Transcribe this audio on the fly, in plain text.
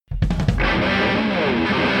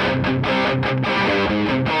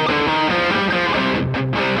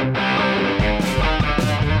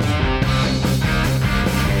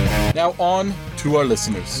Now on to our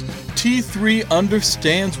listeners. T3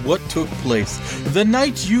 understands what took place. The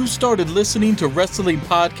night you started listening to wrestling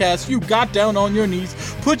podcasts, you got down on your knees,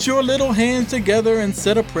 put your little hands together and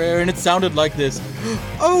said a prayer, and it sounded like this.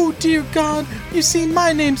 Oh dear God, you see,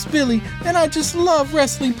 my name's Billy, and I just love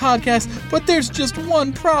wrestling podcasts, but there's just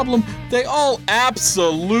one problem. They all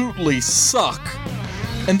absolutely suck.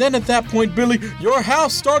 And then at that point, Billy, your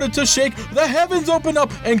house started to shake, the heavens opened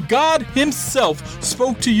up, and God himself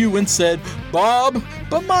spoke to you and said, Bob,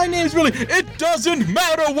 but my name's Billy. It doesn't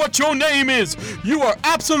matter what your name is. You are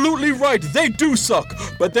absolutely right. They do suck.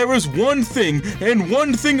 But there is one thing, and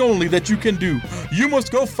one thing only, that you can do. You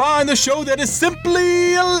must go find the show that is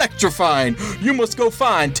simply electrifying. You must go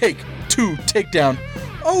find Take 2 Takedown.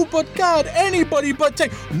 Oh, but God, anybody but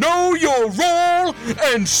take. Know your role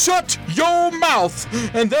and shut your mouth.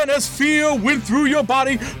 And then as fear went through your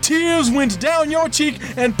body, tears went down your cheek,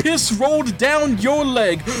 and piss rolled down your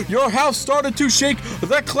leg. Your house started to shake,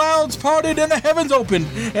 the clouds parted, and the heavens opened.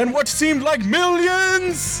 And what seemed like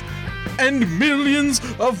millions and millions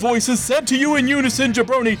of voices said to you in unison,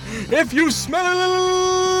 Jabroni, if you smell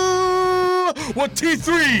what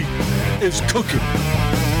T3 is cooking.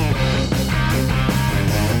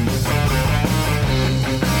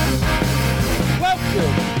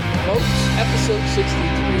 Folks, episode 63.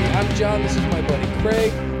 I'm John, this is my buddy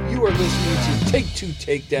Craig. You are listening to Take 2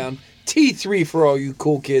 Takedown, T3 for all you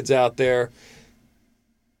cool kids out there.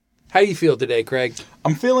 How do you feel today, Craig?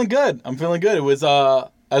 I'm feeling good. It was,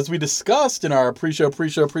 as we discussed in our pre-show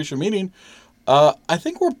meeting, I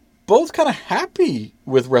think we're both kind of happy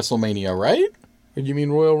with WrestleMania, right? You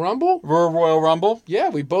mean Royal Rumble? Royal Rumble? Yeah,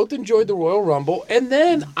 we both enjoyed the Royal Rumble. And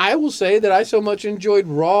then I will say that I so much enjoyed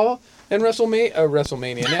Raw and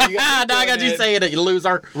WrestleMania. Now I got you saying it, you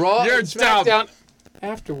loser. Raw You're and SmackDown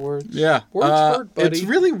afterwards. Yeah. Words hurt, buddy. It's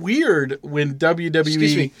really weird when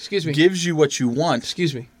WWE Excuse me. gives you what you want.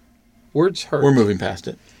 Excuse me. Words hurt. We're moving past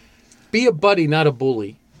it. Be a buddy, not a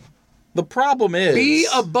bully. The problem is... Be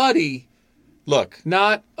a buddy,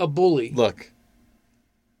 not a bully. Look.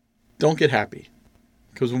 Don't get happy.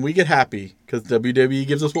 Because when we get happy, because WWE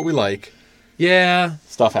gives us what we like... Yeah.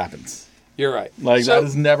 Stuff happens. You're right. That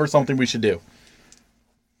is never something we should do.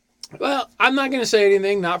 Well, I'm not going to say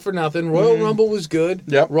anything, not for nothing. Royal Rumble was good.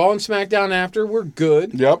 Yep. Raw and SmackDown after were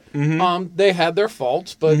good. Yep. Mm-hmm. They had their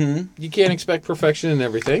faults, but you can't expect perfection in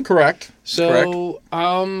everything. Correct. So,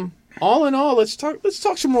 all in all, let's talk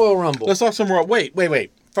some Royal Rumble. Let's talk some Royal. Wait.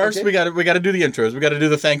 First, okay. we got to do the intros. We got to do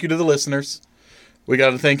the thank you to the listeners. We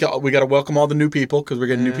got to welcome all the new people because we're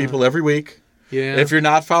getting new people every week. Yeah. If you're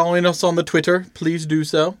not following us on the Twitter, please do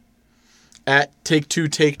so. At Take 2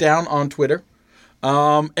 Takedown on Twitter.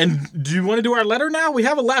 And do you want to do our letter now? We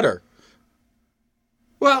have a letter.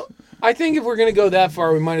 Well, I think if we're going to go that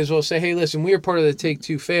far, we might as well say, hey, listen, we are part of the Take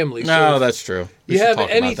 2 family. No, that's true. You have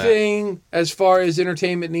anything as far as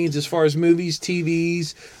entertainment needs, as far as movies,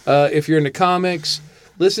 TVs, if you're into comics,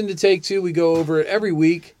 listen to Take 2. We go over it every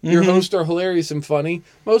week. Your hosts are hilarious and funny.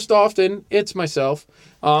 Most often, it's myself.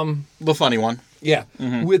 The funny one. Yeah.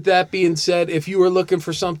 With that being said, if you are looking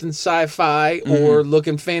for something sci-fi or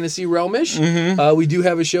looking fantasy realmish, we do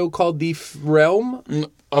have a show called The Realm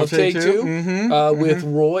of Take 2 with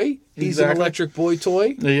Roy. He's an electric boy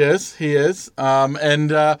toy. He is.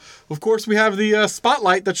 And of course, we have the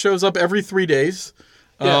Spotlight that shows up every 3 days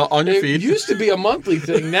on your feed. It used to be a monthly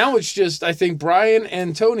thing. Now it's just, I think Brian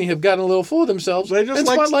and Tony have gotten a little full of themselves. They just and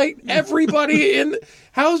Spotlight everybody in...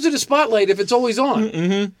 How is it a spotlight if it's always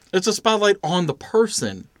on? It's a spotlight on the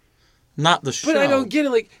person, not the show. But I don't get it.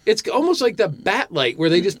 Like, it's almost like the bat light where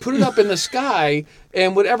they just put it up in the sky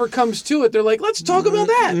and whatever comes to it, they're like, let's talk about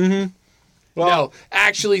that. Well, no,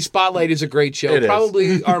 actually, Spotlight is a great show.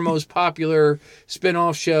 Probably our most popular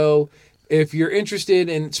spin-off show. If you're interested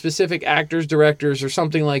in specific actors, directors, or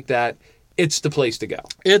something like that, it's the place to go.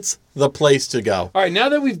 It's the place to go. All right, now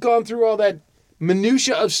that we've gone through all that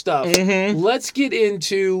minutia of stuff, let's get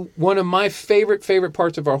into one of my favorite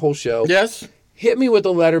parts of our whole show. Yes. Hit me with a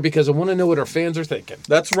letter because I want to know what our fans are thinking.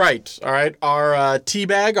 That's right. All right. Our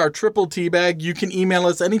teabag, our triple teabag, you can email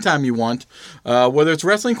us anytime you want, whether it's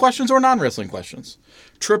wrestling questions or non-wrestling questions.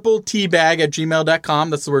 tripleteabag@gmail.com.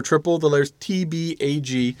 That's the word triple, the letters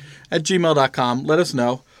TBAG @gmail.com. Let us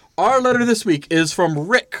know. Our letter this week is from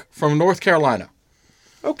Rick from North Carolina.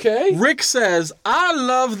 Okay. Rick says, I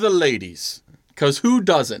love the ladies. Because who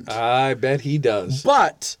doesn't? I bet he does.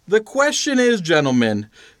 But the question is, gentlemen,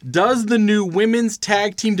 does the new women's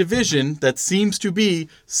tag team division that seems to be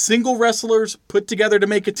single wrestlers put together to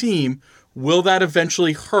make a team, will that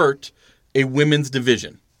eventually hurt a women's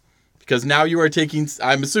division. Because now you are taking,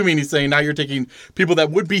 I'm assuming he's saying now you're taking people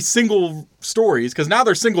that would be single stories, because now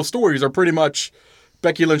their single stories are pretty much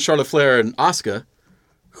Becky Lynch, Charlotte Flair, and Asuka.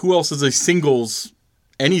 Who else is a singles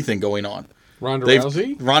anything going on? Ronda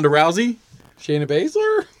Rousey? Shayna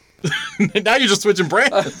Baszler? Now you're just switching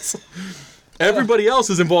brands. Everybody else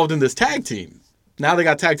is involved in this tag team. Now they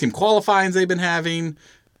got tag team qualifyings they've been having.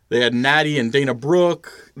 They had Natty and Dana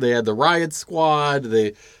Brooke. They had the Riot Squad.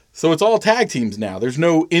 So it's all tag teams now. There's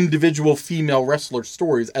no individual female wrestler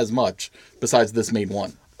stories as much besides this main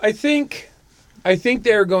one. I think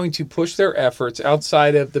they're going to push their efforts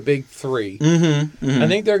outside of the big three. I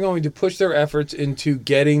think they're going to push their efforts into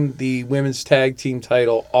getting the women's tag team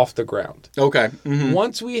title off the ground. Okay.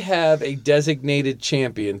 Once we have a designated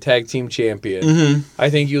champion, tag team champion, I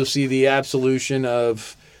think you'll see the absolution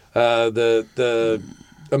of the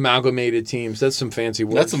amalgamated teams. That's some fancy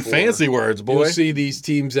words. That's some fancy words, boy. You'll see these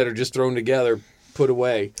teams that are just thrown together, put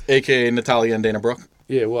away. AKA Natalya and Dana Brooke.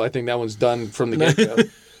 Yeah, well, I think that one's done from the get-go.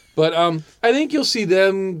 But I think you'll see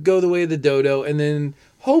them go the way of the dodo, and then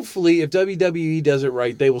hopefully, if WWE does it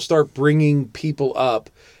right, they will start bringing people up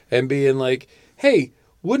and being like, hey,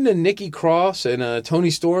 wouldn't a Nikki Cross and a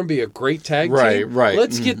Toni Storm be a great tag team? Right.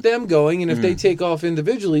 Let's get them going, and if they take off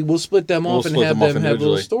individually, we'll split them off and have them have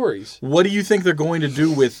little stories. What do you think they're going to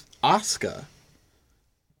do with Asuka?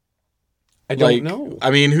 I don't know.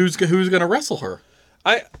 I mean, who's going to wrestle her?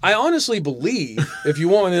 I honestly believe, if you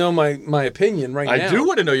want to know my opinion now. I do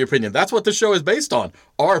want to know your opinion. That's what the show is based on.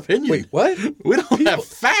 Our opinion. Wait, what? We don't have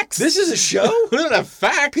facts. This is a show? We don't have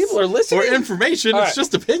facts. People are listening. Or information. It's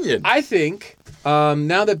just opinion. I think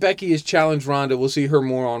now that Becky has challenged Ronda, we'll see her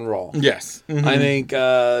more on Raw. Yes. I think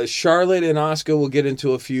Charlotte and Asuka will get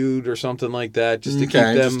into a feud or something like that just to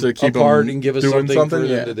keep them apart and give us something for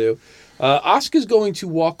them to do. Asuka's going to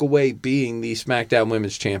walk away being the SmackDown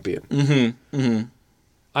Women's Champion.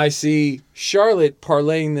 I see Charlotte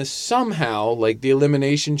parlaying this somehow, like the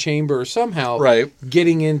Elimination Chamber, or somehow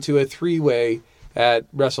getting into a three-way at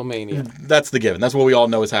WrestleMania. That's the given. That's what we all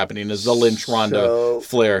know is happening, is the Lynch, Ronda,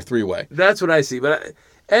 Flair three-way. That's what I see. But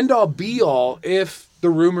end-all, be-all, if the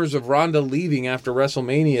rumors of Ronda leaving after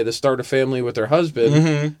WrestleMania to start a family with her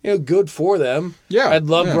husband, good for them. Yeah, I'd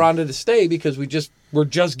love Ronda to stay because we're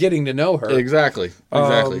just getting to know her. Exactly.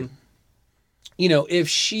 If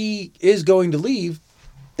she is going to leave,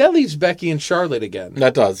 that leaves Becky and Charlotte again.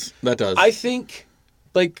 That does. I think,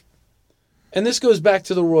 and this goes back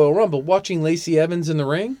to the Royal Rumble, watching Lacey Evans in the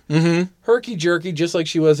ring, herky-jerky, just like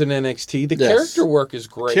she was in NXT. The character work is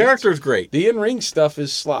great. Character's great. The in-ring stuff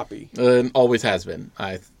is sloppy. And always has been,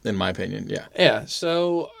 in my opinion, yeah. Yeah,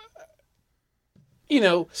 so,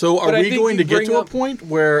 So are we going to get to a point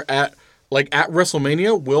where at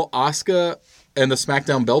WrestleMania, will Asuka and the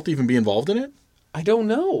SmackDown belt even be involved in it? I don't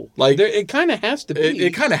know. It kind of has to be.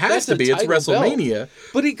 It kind of has to be. It's WrestleMania. Belt.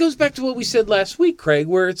 But it goes back to what we said last week, Craig,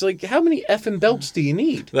 where it's like, how many effing belts do you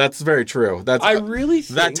need? That's very true. I really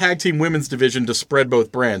think that tag team women's division to spread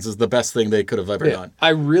both brands is the best thing they could have ever done. I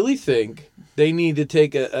really think they need to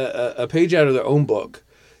take a page out of their own book,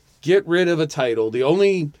 get rid of a title. The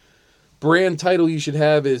only brand title you should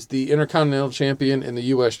have is the Intercontinental Champion and the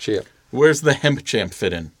U.S. Champ. Where's the Hemp Champ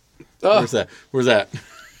fit in? Where's that?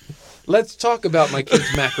 Let's talk about my kid's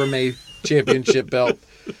macrame championship belt.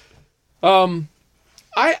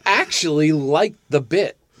 I actually liked the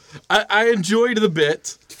bit. I enjoyed the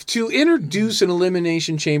bit. To introduce an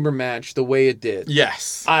Elimination Chamber match the way it did.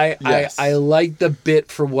 Yes. I liked the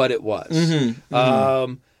bit for what it was.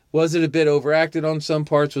 Was it a bit overacted on some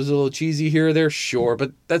parts? Was it a little cheesy here or there? Sure,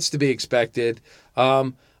 but that's to be expected.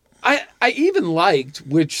 I even liked,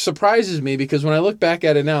 which surprises me because when I look back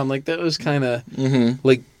at it now, I'm like, that was kind of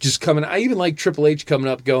just coming. I even like Triple H coming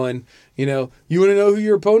up going, you want to know who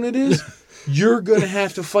your opponent is? You're going to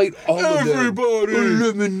have to fight all of them. Everybody.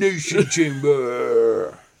 Elimination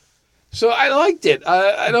Chamber. So I liked it.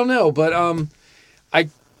 I don't know, but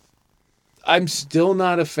I'm still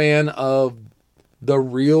not a fan of the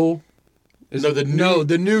real... the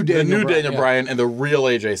new Daniel Bryan and the real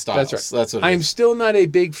AJ Styles. That's right. That's what I'm still not a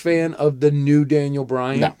big fan of the new Daniel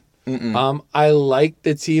Bryan. No. I like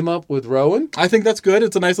the team up with Rowan. I think that's good.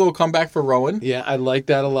 It's a nice little comeback for Rowan. Yeah, I like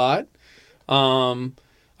that a lot.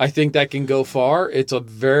 I think that can go far. It's a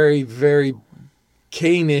very, very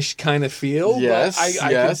Kane-ish kind of feel. Yes, but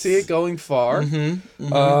I can see it going far. We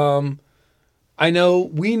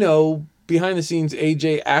know behind the scenes,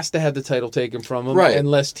 AJ asked to have the title taken from him and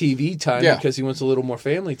less TV time because he wants a little more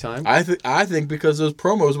family time. I think because those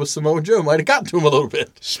promos with Samoa Joe might have gotten to him a little bit.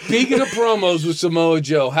 Speaking of promos with Samoa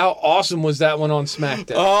Joe, how awesome was that one on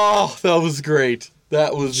SmackDown? Oh, that was great.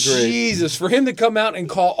 That was great. Jesus, for him to come out and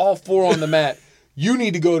call all four on the mat, you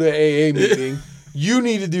need to go to AA meeting. You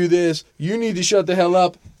need to do this. You need to shut the hell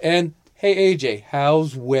up. And, hey, AJ,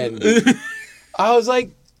 how's Wendy? I was like,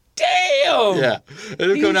 damn. Yeah. And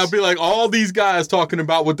they're coming out and be like, all these guys talking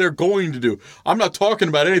about what they're going to do. I'm not talking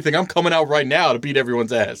about anything. I'm coming out right now to beat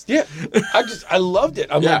everyone's ass. Yeah. I loved it.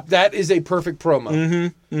 I'm like, that is a perfect promo.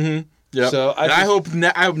 Mm-hmm. Mm-hmm. Yeah. So I hope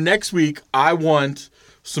next week I want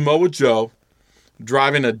Samoa Joe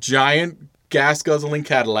driving a giant gas-guzzling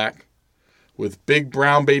Cadillac with big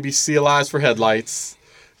brown baby seal eyes for headlights,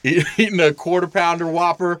 eating a quarter-pounder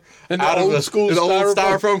Whopper out of an old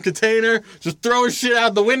styrofoam container, just throwing shit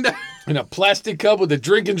out the window. In a plastic cup with a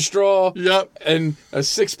drinking straw. Yep. And a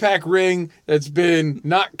six-pack ring that's been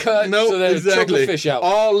not cut so that it took the fish out.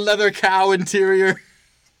 All leather cow interior.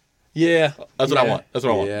 Yeah. That's what I want. That's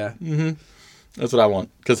what I want. Yeah. Mm-hmm. That's what I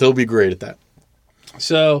want, because he'll be great at that.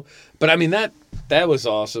 So, but I mean, that was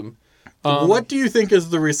awesome. What do you think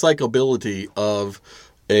is the recyclability of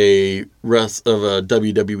a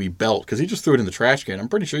WWE belt? Because he just threw it in the trash can. I'm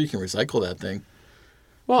pretty sure you can recycle that thing.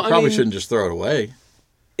 Well, Probably shouldn't just throw it away.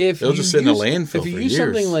 It'll just sit in the landfill if you for use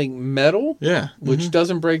years. Something like metal, which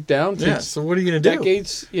doesn't break down, so what are you going to do?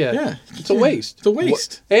 Decades, it's a waste. It's a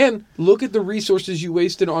waste. And look at the resources you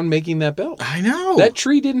wasted on making that belt. I know. That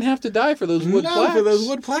tree didn't have to die for those wood plaques. for those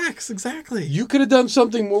wood plaques, exactly. You could have done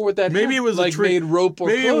something more with that. Maybe it was like a tree, made rope or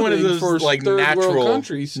maybe clothing one of those for like third world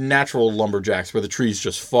countries. natural lumberjacks where the trees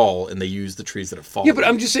just fall and they use the trees that have fallen. Yeah, but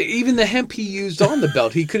I'm just saying, even the hemp he used on the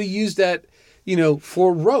belt, he could have used that,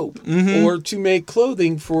 for rope or to make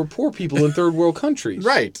clothing for poor people in third world countries.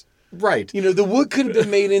 Right. The wood could have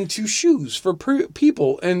been made into shoes for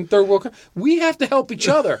people in third world countries. We have to help each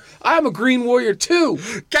other. I'm a Green Warrior too.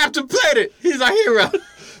 Captain Planet, he's our hero.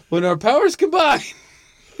 When our powers combine.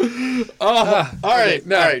 All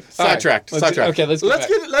right. Sidetracked. Okay, let's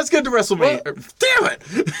get to WrestleMania. Damn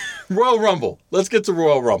it. Royal Rumble. Let's get to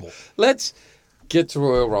Royal Rumble.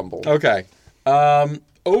 Okay.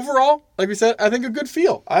 Overall, like we said, I think a good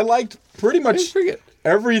feel. I liked pretty much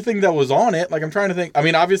everything that was on it. Like, I'm trying to think. I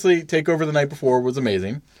mean, obviously, TakeOver the night before was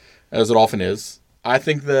amazing, as it often is. I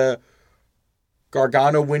think the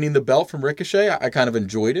Gargano winning the belt from Ricochet, I kind of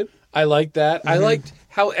enjoyed it. I liked that. I liked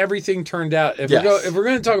how everything turned out. If we're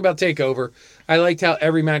going to talk about TakeOver, I liked how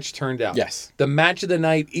every match turned out. Yes. The match of the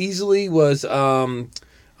night easily was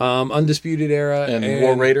Undisputed Era and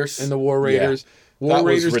War Raiders. And the War Raiders. Yeah. War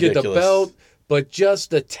Raiders get the belt. But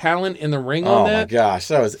just the talent in the ring on that. Oh, my gosh.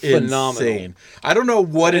 That was phenomenal. Insane. I don't know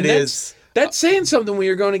what it is. That's saying something when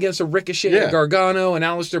you're going against a Ricochet and Gargano and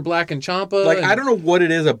Aleister Black and Ciampa. I don't know what it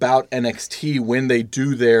is about NXT when they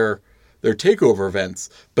do their TakeOver events,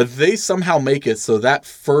 but they somehow make it so that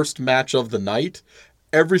first match of the night,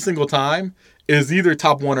 every single time, is either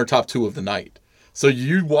top 1 or top 2 of the night. So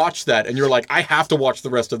you watch that and you're like, I have to watch the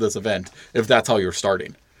rest of this event if that's how you're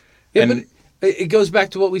starting. Yeah, but it goes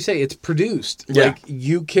back to what we say. It's produced. Yeah. Like,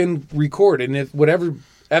 you can record, and if whatever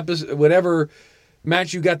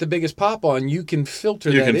match you got the biggest pop on, you can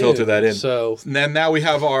filter that in. So then now we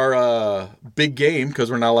have our big game,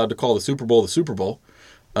 because we're not allowed to call the Super Bowl the Super Bowl.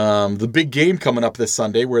 The big game coming up this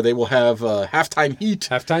Sunday where they will have halftime heat.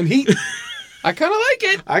 Halftime heat. I kind of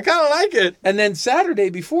like it. And then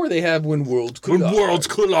Saturday before they have When Worlds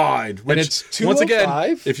Collide. Which, and it's 2:05. Once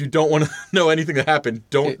again, if you don't want to know anything that happened,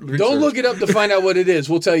 don't look it up to find out what it is.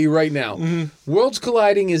 We'll tell you right now. Mm-hmm. Worlds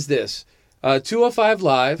Colliding is this. 2:05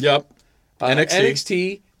 Live. Yep.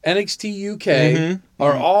 NXT, UK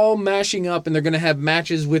are all mashing up, and they're going to have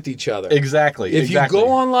matches with each other. Exactly. If you go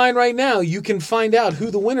online right now, you can find out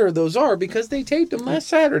who the winner of those are because they taped them last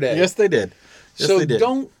Saturday. Yes, they did. So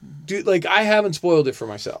don't do I haven't spoiled it for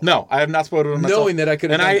myself. No, I have not spoiled it for myself. Knowing that I could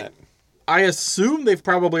have done that. I assume they've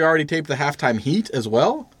probably already taped the halftime heat as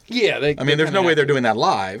well. Yeah, there's no way they're doing that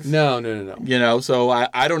live. No. So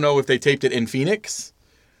I don't know if they taped it in Phoenix.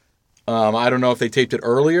 I don't know if they taped it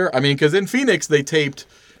earlier. I mean, because in Phoenix they taped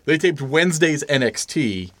Wednesday's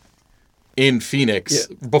NXT in Phoenix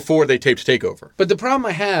before they taped TakeOver. But the problem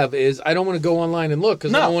I have is I don't want to go online and look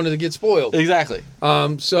because I don't want it to get spoiled. Exactly.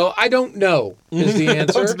 So I don't know is the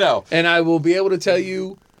answer. Don't know. And I will be able to tell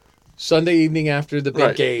you Sunday evening after the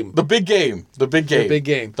big game. The big game.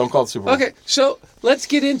 Don't call it Super Bowl. Okay, so let's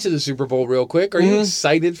get into the Super Bowl real quick. Are you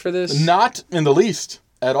excited for this? Not in the least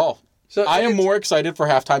at all. So I am more excited for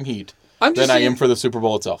halftime heat than I am for the Super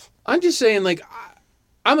Bowl itself. I'm just saying,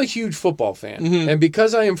 I'm a huge football fan. And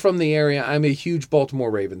because I am from the area, I'm a huge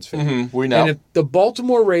Baltimore Ravens fan. We know. And if the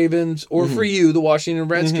Baltimore Ravens, or for you, the Washington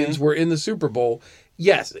Redskins, were in the Super Bowl,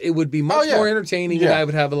 yes, it would be much more entertaining and I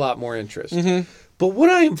would have a lot more interest. But what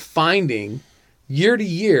I am finding year to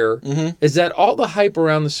year is that all the hype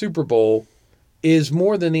around the Super Bowl is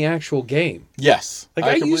more than the actual game. Yes. Like,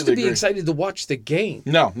 I used to be excited to watch the game.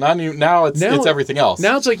 No, not even, now it's everything else.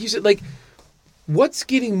 Now it's like you said, like, what's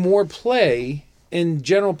getting more play in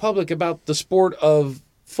general public about the sport of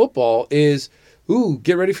football is, ooh,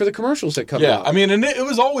 get ready for the commercials that come out. Yeah, I mean, and it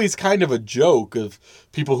was always kind of a joke of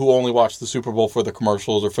people who only watch the Super Bowl for the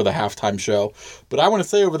commercials or for the halftime show. But I want to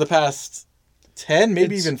say over the past 10,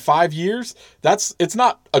 maybe even 5 years, it's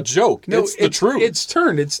not a joke. No, it's the truth. It's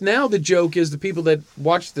turned. It's now the joke is the people that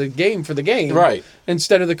watch the game for the game, right,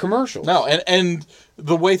 instead of the commercials. No, and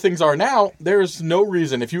the way things are now, there's no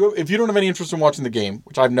reason if you don't have any interest in watching the game,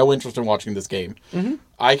 which I have no interest in watching this game,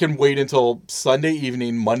 I can wait until Sunday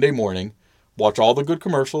evening, Monday morning, watch all the good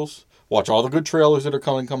commercials, watch all the good trailers that are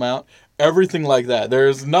come out, everything like that.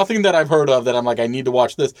 There's nothing that I've heard of that I'm like, I need to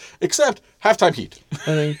watch this, except Halftime Heat.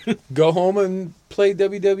 And then go home and play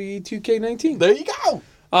WWE 2K19. There you go.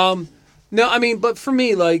 No, I mean, but for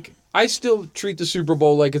me, like, I still treat the Super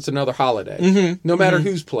Bowl like it's another holiday, no matter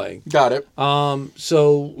who's playing. Got it.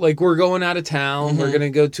 So, like, we're going out of town. We're going to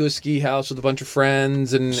go to a ski house with a bunch of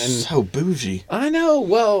friends. And so bougie. I know.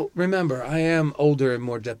 Well, remember, I am older and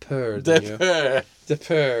more dapper than you.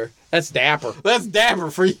 Dapper. That's dapper. That's dapper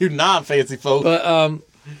for you non-fancy folks. But,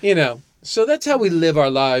 you know, so that's how we live our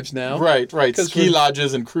lives now. Right. Ski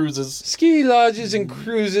lodges and cruises. Ski lodges and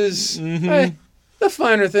cruises. The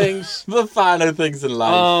finer things. The finer things in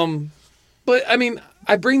life. But, I mean,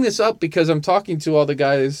 I bring this up because I'm talking to all the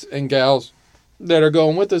guys and gals that are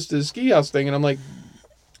going with us to the ski house thing, and I'm like,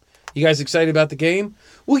 you guys excited about the game?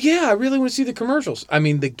 Well, yeah, I really want to see the commercials. I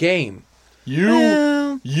mean, the game. You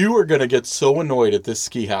are going to get so annoyed at this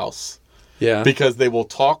ski house. Yeah. Because they will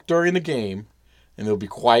talk during the game, and they'll be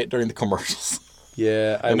quiet during the commercials.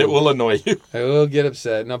 Yeah, it will annoy you. I will get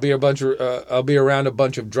upset, and I'll be around a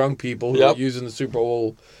bunch of drunk people who are using the Super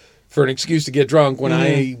Bowl for an excuse to get drunk when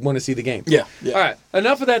I want to see the game. Yeah. All right,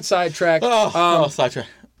 enough of that sidetrack. Sidetrack.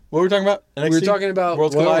 What were we talking about? NXT? We were talking about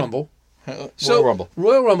Royal Rumble.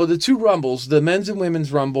 Royal Rumble, the two Rumbles, the men's and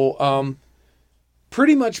women's Rumble,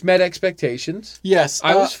 pretty much met expectations. Yes,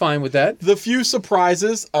 I was fine with that. The few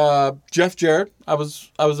surprises, Jeff Jarrett, I was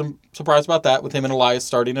surprised about that with him and Elias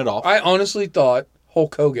starting it off. I honestly thought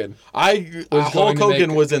Hulk Hogan. Hulk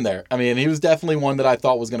Hogan was in there. I mean, he was definitely one that I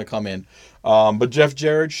thought was going to come in. But Jeff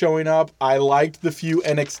Jarrett showing up, I liked the few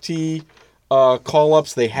NXT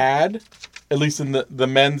call-ups they had. At least in the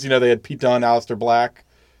men's, they had Pete Dunne, Aleister Black.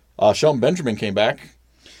 Shelton Benjamin came back.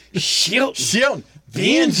 Shelton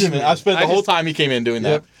Benjamin. I spent the whole time he came in doing that.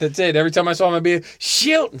 Yep, that's it. Every time I saw him, I'd be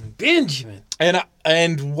Shelton Benjamin.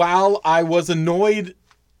 And while I was annoyed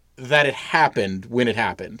that it happened when it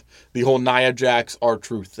happened, the whole Nia Jax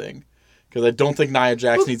R-Truth thing, because I don't think Nia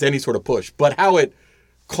Jax needs any sort of push, but how it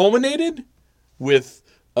culminated with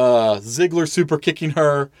Ziggler super kicking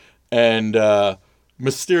her and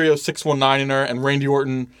Mysterio 619ing her and Randy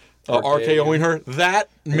Orton RKOing her, that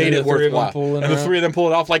made it worthwhile. And the three of them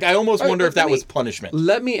pulled it off. Like, I almost wonder if that was punishment.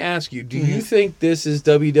 Let me ask you, do you think this is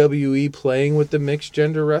WWE playing with the mixed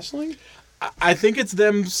gender wrestling? I think it's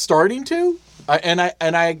them starting to.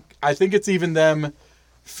 I think it's even them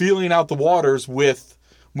feeling out the waters with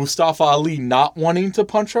Mustafa Ali not wanting to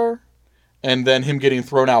punch her and then him getting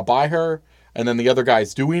thrown out by her and then the other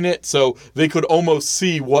guys doing it. So they could almost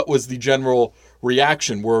see what was the general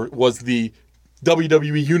reaction. Was the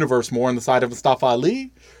WWE Universe more on the side of Mustafa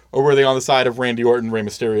Ali, or were they on the side of Randy Orton, Rey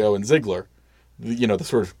Mysterio, and Ziggler? The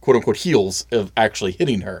sort of quote-unquote heels of actually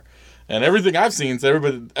hitting her. And everything I've seen,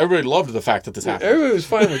 everybody loved the fact that this happened. Everybody was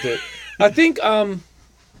fine with it.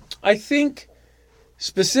 I think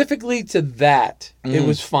specifically to that, it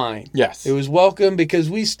was fine. Yes. It was welcome because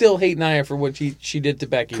we still hate Nia for what she did to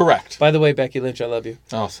Becky. Correct. By the way, Becky Lynch, I love you.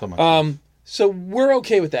 Oh, so much. So we're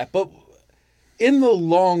okay with that. But in the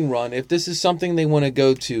long run, if this is something they want to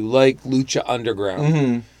go to, like Lucha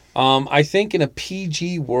Underground, I think in a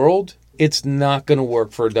PG world, it's not going to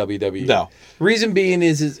work for WWE. No. Reason being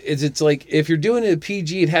is it's like, if you're doing it a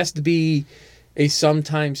PG, it has to be a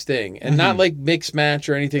sometimes thing. And not like mixed match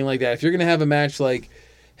or anything like that. If you're going to have a match like,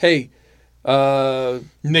 hey,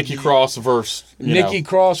 Nikki Cross versus... Nikki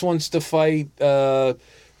Cross wants to fight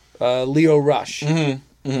Leo Rush.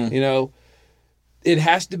 It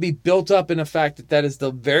has to be built up in the fact that is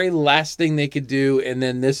the very last thing they could do, and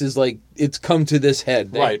then this is like, it's come to this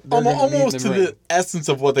head. Right. Almost to the essence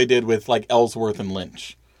of what they did with like Ellsworth and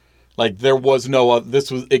Lynch. Like, there was no other,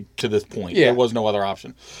 this was it to this point. Yeah. There was no other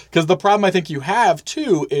option. Because the problem I think you have,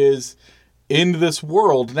 too, is in this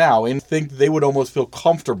world now, and I think they would almost feel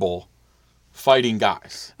comfortable fighting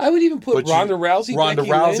guys. I would even put Ronda Rousey, Becky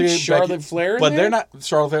Lynch, Charlotte Flair in but there. They're not,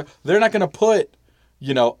 Charlotte Flair, they're not going to put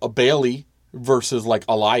a Bailey versus like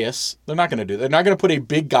Elias. They're not going to do that. They're not going to put a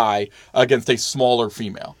big guy against a smaller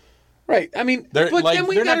female. Right. I mean, but then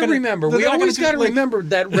we got to remember. We always got to remember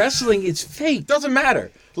that wrestling is fake. Doesn't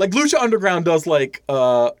matter. Like Lucha Underground does like,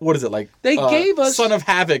 what is it? Like they gave us Son of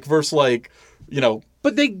Havoc versus like,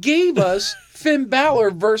 But they gave us Finn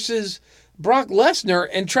Balor versus Brock Lesnar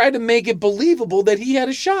and tried to make it believable that he had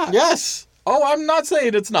a shot. Yes. Oh, I'm not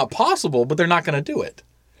saying it's not possible, but they're not going to do it.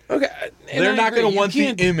 Okay. They're not going to want the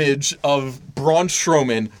image of Braun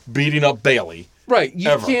Strowman beating up Bailey. Right.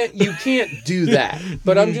 You can't do that.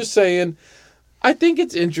 But I'm just saying, I think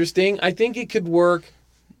it's interesting. I think it could work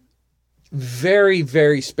very,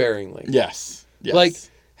 very sparingly. Yes. Like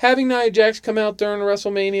having Nia Jax come out during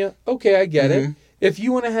WrestleMania, okay, I get it. If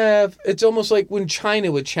you want to have, it's almost like when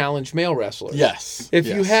China would challenge male wrestlers. Yes. If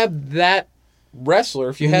you have that wrestler,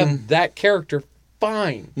 if you have that character,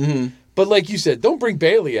 fine. But like you said, don't bring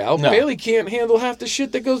Bailey out. No. Bailey can't handle half the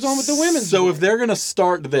shit that goes on with the women's. So if they're going to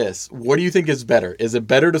start this, what do you think is better? Is it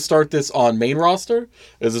better to start this on main roster?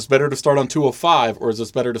 Is this better to start on 205? Or is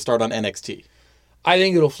this better to start on NXT? I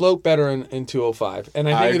think it'll float better in 205. And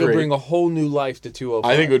I think it'll bring a whole new life to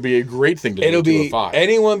 205. I think it would be a great thing to do in 205.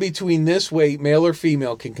 Anyone between this weight, male or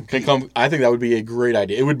female, can compete. I think that would be a great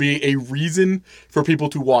idea. It would be a reason for people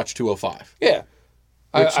to watch 205. Yeah.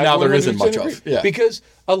 Which now there isn't much of. Yeah. Because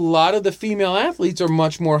a lot of the female athletes are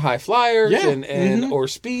much more high flyers or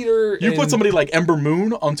speeder. You put somebody like Ember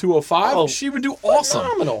Moon on 205, she would do awesome.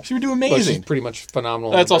 Phenomenal. She would do amazing. Well, she's pretty much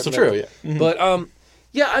phenomenal. That's also true, yeah. But,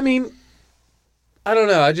 I mean, I don't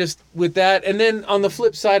know. I just, with that, and then on the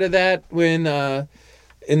flip side of that, when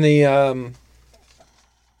in the,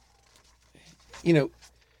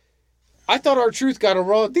 I thought R-Truth got a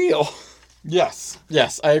Raw deal. Yes,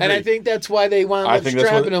 I agree. And I think that's why they wound up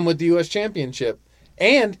strapping him with the U.S. Championship.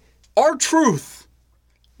 And R-Truth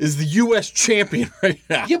is the U.S. champion right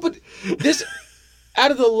now. Yeah, but this, out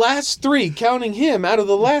of the last three, counting him,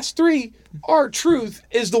 R-Truth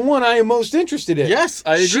is the one I am most interested in. Yes,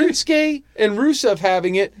 I agree. Shinsuke and Rusev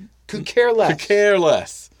having it could care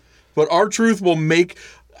less. But R-Truth will make,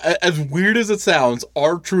 as weird as it sounds,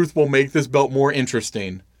 R-Truth will make this belt more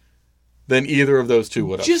interesting than either of those two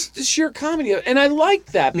would have. Just the sheer comedy. And I like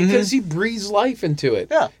that because he breathes life into it.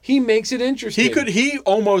 Yeah. He makes it interesting. He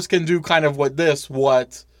almost can do kind of what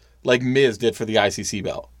like Miz did for the ICC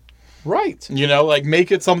belt. Right. Like make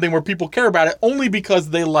it something where people care about it only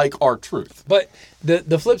because they like R-Truth. But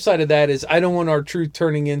the flip side of that is I don't want R-Truth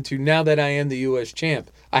turning into, now that I am the U.S. champ,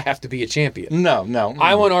 I have to be a champion. No.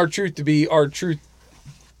 I want R-Truth to be R-Truth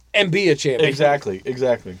and be a champion. Exactly.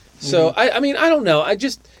 So, I mean, I don't know.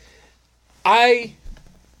 I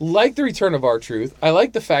like the return of R-Truth. I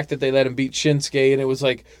like the fact that they let him beat Shinsuke, and it was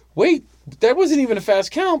like, wait, that wasn't even a fast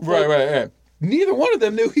count. Right. Neither one of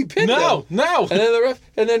them knew he pinned him. No.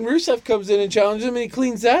 And then Rusev comes in and challenges him, and he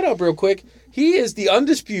cleans that up real quick. He is the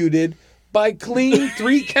undisputed, by clean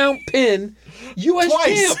 3-count pin, U.S.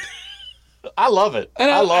 champ. I love it. And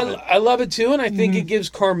I love it too, and I think it gives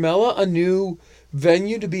Carmella a new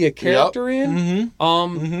venue to be a character in.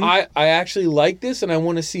 I actually like this, and I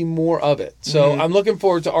want to see more of it. So I'm looking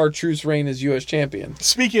forward to R-Truth's reign as U.S. champion.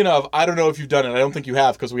 Speaking of, I don't know if you've done it. I don't think you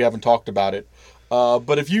have because we haven't talked about it.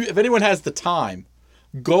 But if anyone has the time,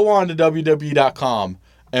 go on to WWE.com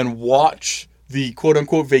and watch the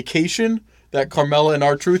quote-unquote vacation that Carmella and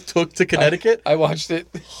R-Truth took to Connecticut. I watched it.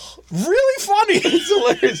 Really funny. It's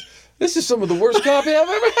hilarious. This is some of the worst coffee I've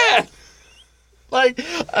ever had. Like,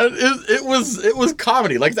 it was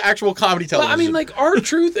comedy. Like, it's actual comedy television. Well, I mean, like,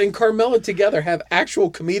 R-Truth and Carmella together have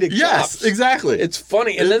actual comedic chops. Yes, exactly. It's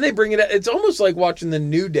funny. And then they bring it out. It's almost like watching the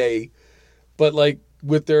New Day, but, like,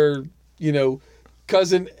 with their,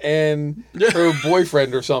 cousin and her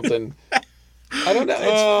boyfriend or something. I don't know.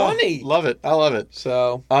 It's funny. Love it. I love it.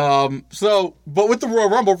 So, but with the Royal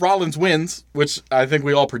Rumble, Rollins wins, which I think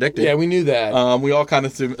we all predicted. Yeah, we knew that. We all kind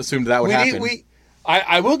of assumed that would happen.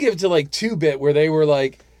 I will give it to like 2-bit where they were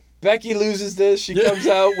like, Becky loses this, she comes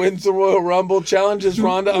out, wins the Royal Rumble, challenges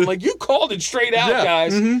Ronda. I'm like, you called it straight out,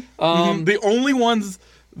 guys. The only ones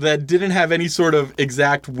that didn't have any sort of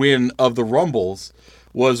exact win of the Rumbles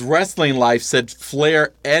was Wrestling Life said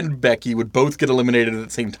Flair and Becky would both get eliminated at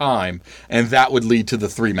the same time, and that would lead to the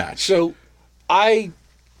 3-match. So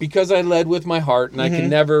because I led with my heart, and I can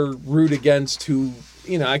never root against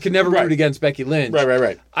I could never root against Becky Lynch.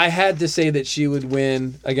 Right. I had to say that she would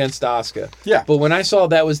win against Asuka. Yeah. But when I saw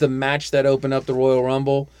that was the match that opened up the Royal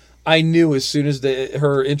Rumble, I knew as soon as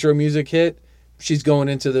her intro music hit, she's going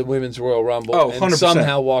into the Women's Royal Rumble. Oh, and 100%.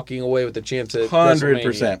 somehow walking away with the champs at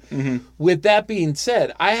 100%. With that being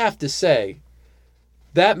said, I have to say,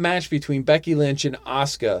 that match between Becky Lynch and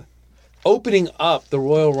Asuka opening up the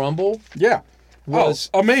Royal Rumble was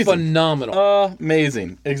amazing. Phenomenal.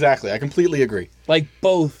 Amazing. Exactly. I completely agree. Like,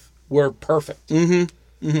 both were perfect.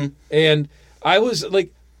 Mm-hmm. Mm-hmm. And I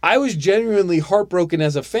was genuinely heartbroken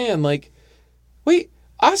as a fan. Like, wait,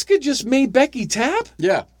 Asuka just made Becky tap?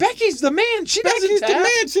 Yeah. Becky's the man. She doesn't tap. Becky's the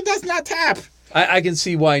man. She does not tap. I can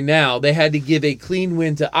see why now. They had to give a clean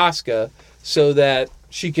win to Asuka so that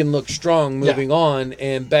she can look strong moving on,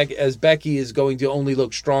 and as Becky is going to only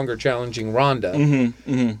look stronger challenging Ronda.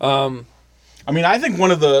 Mm-hmm. Mm-hmm. I mean, I think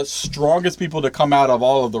one of the strongest people to come out of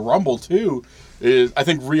all of the Rumble, too, is I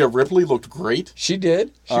think Rhea Ripley looked great. She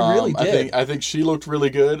did. She really did. I think she looked really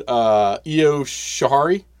good. Io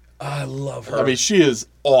Shirai. I love her. I mean, she is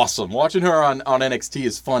awesome. Watching her on NXT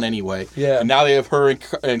is fun anyway. Yeah. And now they have her and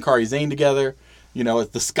Kairi Sane together. You know,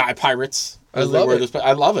 it's the Sky Pirates. I love it.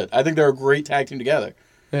 I love it. I think they're a great tag team together.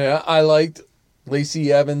 Yeah, I liked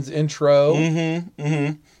Lacey Evans' intro. Mm-hmm.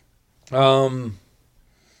 Mm-hmm.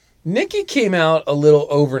 Nikki came out a little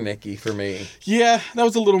over Nikki for me. Yeah, that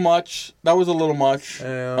was a little much.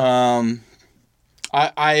 Yeah.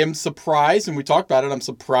 I am surprised, and we talked about it. I'm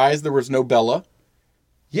surprised there was no Bella.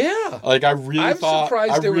 Yeah. Like, I really thought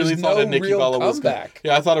a Nikki Bella was back.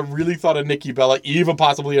 Yeah, I really thought a Nikki Bella, even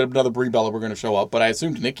possibly another Brie Bella were going to show up, but I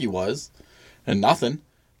assumed Nikki was, and nothing.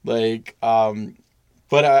 Like,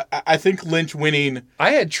 but I think Lynch winning.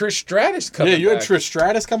 I had Trish Stratus coming back. Yeah, you had Trish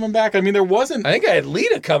Stratus coming back. I mean, there wasn't. I think I had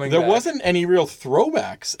Lita coming back. There wasn't any real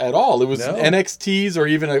throwbacks at all. It was NXTs or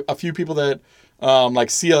even a few people that, like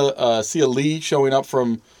Sia Lee showing up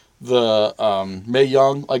from the Mae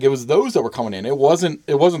Young. Like, it was those that were coming in. It wasn't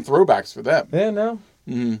throwbacks for them. Yeah, no.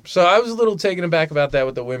 Mm-hmm. So I was a little taken aback about that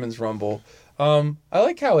with the Women's Rumble. I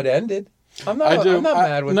like how it ended. I'm not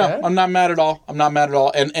mad with that. I'm not mad at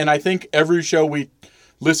all. And I think every show we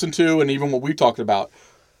listen to, and even what we talked about,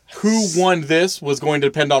 who won this was going to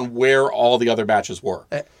depend on where all the other matches were.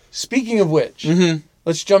 Speaking of which,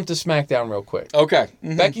 let's jump to SmackDown real quick. Okay.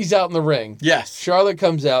 Mm-hmm. Becky's out in the ring. Yes. Charlotte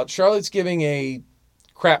comes out. Charlotte's giving a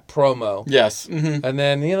crap promo. Yes. Mm-hmm. And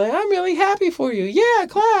then, I'm really happy for you. Yeah,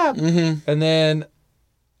 clap. Mm-hmm. And then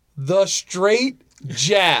the straight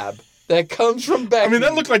jab that comes from Becky. I mean,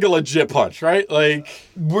 that looked like a legit punch, right? Like,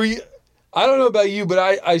 I don't know about you, but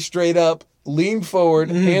I straight up leaned forward,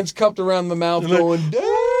 hands cupped around the mouth, going,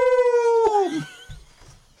 damn!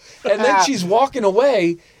 And then she's walking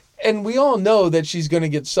away, and we all know that she's going to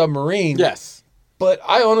get submarined. Yes. But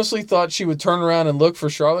I honestly thought she would turn around and look for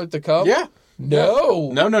Charlotte to come. Yeah.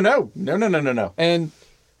 No. No. And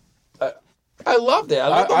I loved it.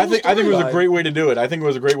 I think it was a great way to do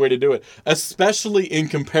it. Especially in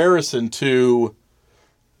comparison to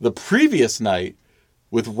the previous night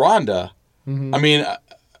with Ronda. Mm-hmm. I mean,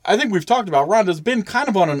 I think we've talked about Ronda's been kind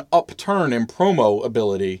of on an upturn in promo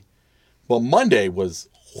ability, but Monday was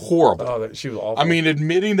horrible. Oh, she was awful. I mean,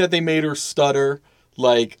 admitting that they made her stutter,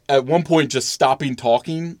 like at one point just stopping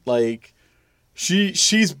talking, like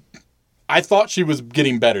she's. I thought she was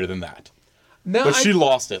getting better than that, but she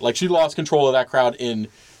lost it. Like, she lost control of that crowd in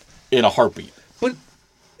a heartbeat. But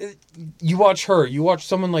you watch her. You watch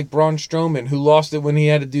someone like Braun Strowman, who lost it when he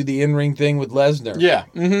had to do the in-ring thing with Lesnar. Yeah.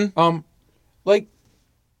 Mm-hmm. Like,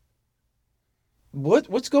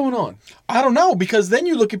 what's going on? I don't know, because then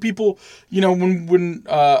you look at people, when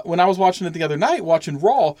I was watching it the other night, watching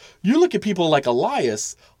Raw, you look at people like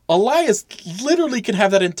Elias. Elias literally can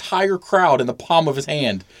have that entire crowd in the palm of his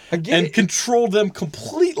hand and control them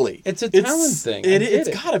completely. It's a talent thing. It's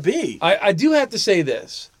got to be. I do have to say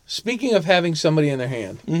this. Speaking of having somebody in their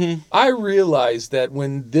hand, I realized that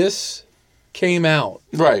when this came out,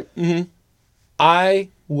 right, I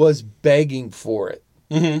was begging for it.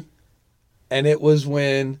 Mm-hmm. And it was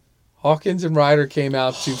when Hawkins and Ryder came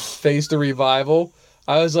out to face the Revival.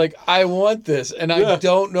 I was like, I want this, and I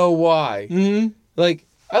don't know why. Mm-hmm. Like,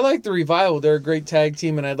 I like the Revival. They're a great tag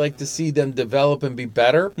team, and I'd like to see them develop and be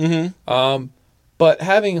better. Mm-hmm. But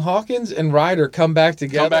having Hawkins and Ryder come back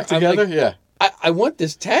together, yeah. I want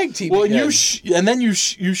this tag team. Well, again. and then you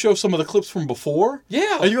show some of the clips from before.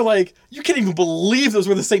 Yeah, and you're like, you can't even believe those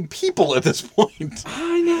were the same people at this point.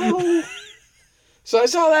 I know. So I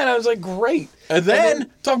saw that, and I was like, great. And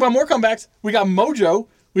then talk about more comebacks. We got Mojo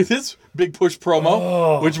with his big push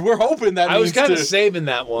promo, which we're hoping that. I was kind of saving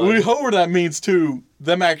that one. We hope that means to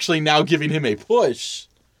them actually now giving him a push.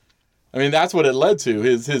 I mean, that's what it led to,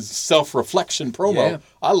 his self-reflection promo. Yeah.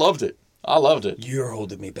 I loved it. You're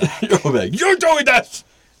holding me back. You're doing this!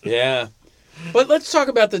 Yeah. But let's talk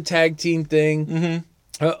about the tag team thing.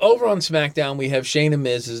 Mm-hmm. Over on SmackDown, we have Shane and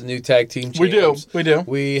Miz as new tag team champs. We do.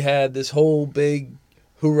 We had this whole big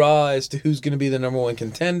hurrah as to who's going to be the number one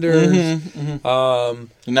contenders. And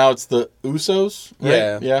now it's the Usos,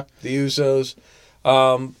 right? Yeah. The Usos.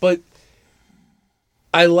 But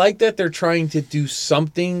I like that they're trying to do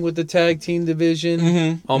something with the tag team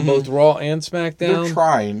division on both Raw and SmackDown. They're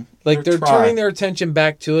trying. They're turning their attention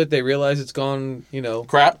back to it. They realize it's gone,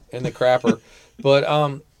 crap in the crapper.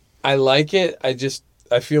 But I like it.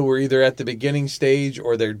 I feel we're either at the beginning stage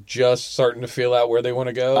or they're just starting to feel out where they want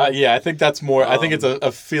to go. I think that's more. I think it's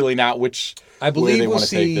a feeling out which way they want to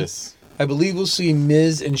take this. I believe we'll see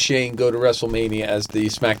Miz and Shane go to WrestleMania as the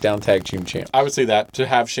SmackDown Tag Team Champ. I would say that to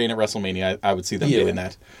have Shane at WrestleMania, I would see them doing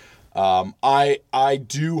that. I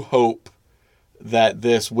do hope that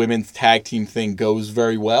this women's tag team thing goes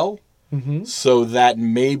very well, so that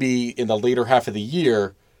maybe in the later half of the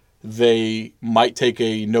year they might take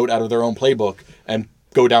a note out of their own playbook and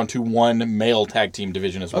go down to one male tag team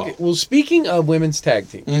division as well. Okay. Well, speaking of women's tag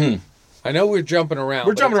teams, I know we're jumping around.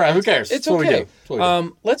 We're jumping around. Who cares? It's okay.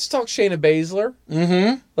 Let's talk Shayna Baszler.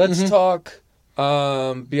 Let's talk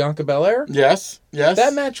Bianca Belair. Yes.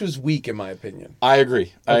 That match was weak, in my opinion. I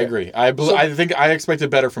agree. Okay. I think I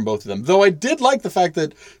expected better from both of them. Though I did like the fact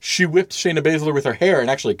that she whipped Shayna Baszler with her hair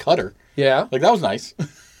and actually cut her. Yeah. Like, that was nice.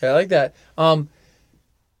 Yeah, I like that.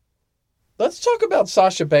 Let's talk about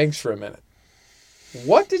Sasha Banks for a minute.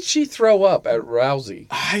 What did she throw up at Rousey?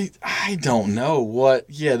 I don't know what.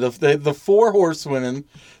 Yeah, the four horsewomen.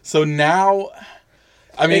 So now,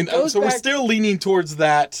 we're still leaning towards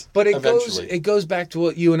that. But eventually. it goes back to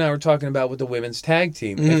what you and I were talking about with the women's tag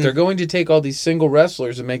team. If they're going to take all these single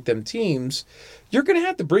wrestlers and make them teams, you're going to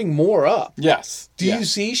have to bring more up. Yes. Do you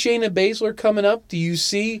see Shayna Baszler coming up? Do you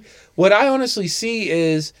see what I honestly see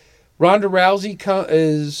is Ronda Rousey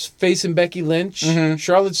is facing Becky Lynch.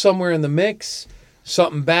 Charlotte's somewhere in the mix.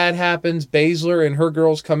 Something bad happens. Baszler and her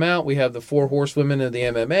girls come out. We have the four horsewomen of the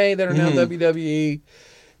MMA that are now WWE.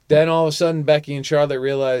 Then all of a sudden, Becky and Charlotte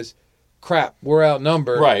realize, crap, we're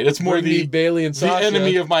outnumbered. Right. It's more the Bayley and Sasha. The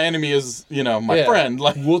enemy of my enemy is, my friend.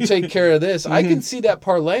 Like, we'll take care of this. I can see that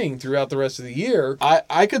parlaying throughout the rest of the year.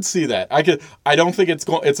 I could see that. I don't think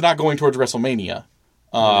it's not going towards WrestleMania.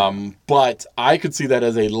 But I could see that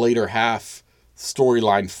as a later half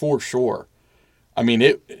storyline for sure. I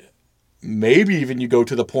mean, maybe even you go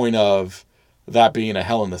to the point of that being a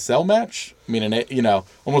Hell in a Cell match. I mean,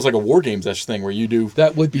 almost like a War Games-ish thing where you do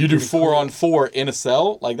 4-on-4 in a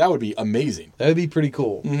cell. Like, that would be amazing. That would be pretty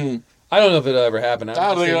cool. I don't know if it'll ever happen. I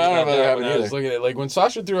don't know if it'll happen either. I was looking at it, like when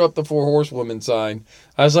Sasha threw up the four horsewomen sign,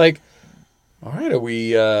 I was like, all right, are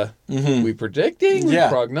we predicting? Are we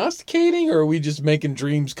prognosticating? Or are we just making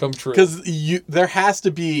dreams come true? Because there has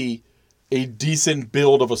to be a decent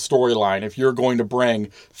build of a storyline if you're going to bring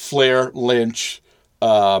Flair, Lynch,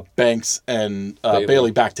 Banks, and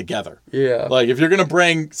Bayley back together. Yeah. Like, if you're going to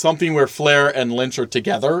bring something where Flair and Lynch are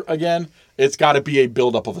together again, it's got to be a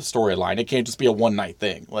build-up of a storyline. It can't just be a one-night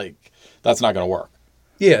thing. Like, that's not going to work.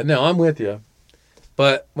 Yeah, no, I'm with you.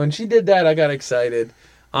 But when she did that, I got excited.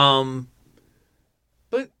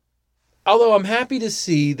 Although I'm happy to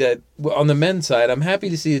see that, on the men's side, I'm happy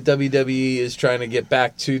to see that WWE is trying to get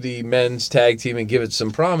back to the men's tag team and give it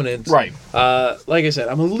some prominence. Right. Like I said,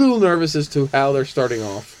 I'm a little nervous as to how they're starting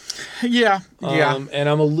off. Yeah. And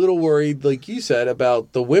I'm a little worried, like you said,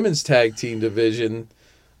 about the women's tag team division.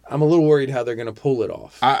 I'm a little worried how they're going to pull it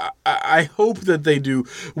off. I hope that they do.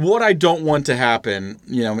 What I don't want to happen,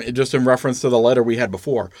 just in reference to the letter we had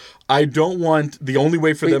before, I don't want the only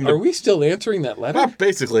way for them to... Are we still answering that letter?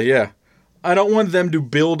 Basically, yeah. I don't want them to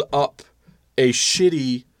build up a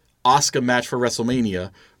shitty Asuka match for WrestleMania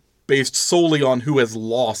based solely on who has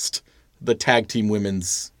lost the tag team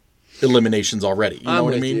women's eliminations already. You know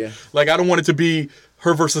what I mean? You. Like, I don't want it to be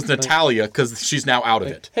her versus Natalya because she's now out of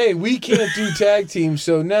it. Hey, we can't do tag teams,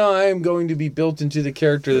 so now I am going to be built into the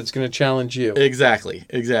character that's going to challenge you. Exactly.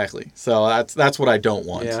 So that's what I don't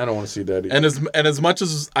want. Yeah, I don't want to see that either. And as much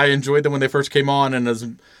as I enjoyed them when they first came on, and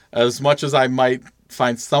as much as I might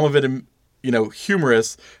find some of it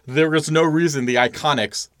humorous, there is no reason the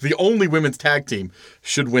Iconics, the only women's tag team,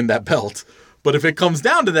 should win that belt. But if it comes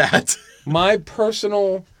down to that... My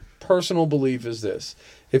personal belief is this.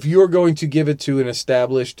 If you're going to give it to an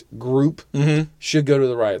established group, should go to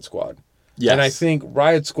the Riot Squad. Yes. And I think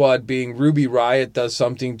Riot Squad, being Ruby Riott, does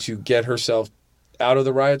something to get herself out of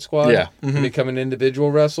the Riot Squad, and become an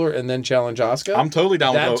individual wrestler, and then challenge Asuka. I'm totally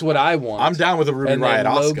down with that. That's what I want. I'm down with a Ruby Riott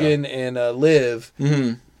Asuka. Logan and Liv...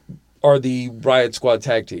 are the Riot Squad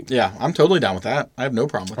tag team. Yeah, I'm totally down with that. I have no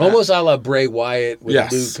problem with that. Almost a la Bray Wyatt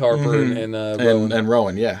with Luke Harper and Rowan. And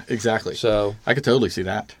Rowan, yeah, exactly. So I could totally see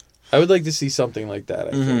that. I would like to see something like that,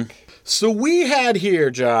 I think. So we had here,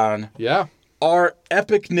 John, our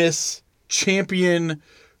epicness champion.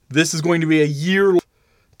 This is going to be a year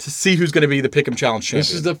to see who's going to be the Pick'em Challenge champion.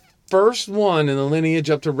 This is the first one in the lineage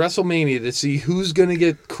up to WrestleMania to see who's going to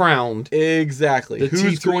get crowned. Exactly.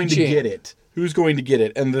 Who's going to get it? Who's going to get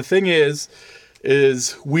it? And the thing is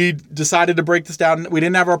we decided to break this down. We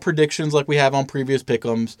didn't have our predictions like we have on previous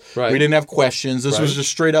Pick'ems. Right. We didn't have questions. This was just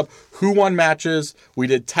straight up who won matches. We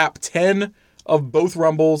did top 10 of both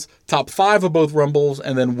Rumbles, top 5 of both Rumbles,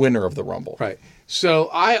 and then winner of the Rumble. Right. So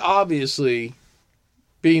I obviously,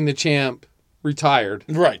 being the champ, retired.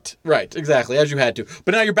 Right, exactly, as you had to.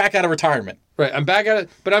 But now you're back out of retirement. Right, I'm back at it,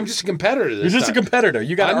 but I'm just a competitor this You're just time. a competitor.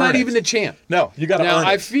 You got. I'm not even the champ. No, you got to earn it.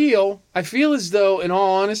 I feel as though, in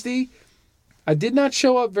all honesty, I did not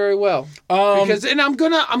show up very well. Because, and I'm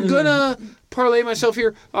gonna parlay myself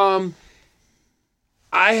here. I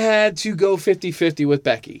had to go 50-50 with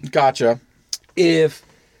Becky. Gotcha. If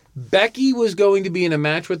Becky was going to be in a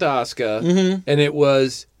match with Asuka, and it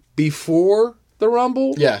was before the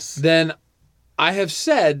Rumble, yes, then I have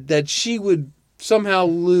said that she would somehow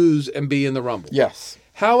lose and be in the Rumble. Yes.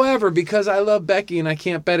 However, because I love Becky and I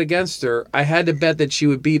can't bet against her, I had to bet that she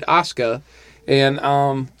would beat Asuka. And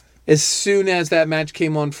as soon as that match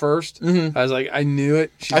came on first, I was like, I knew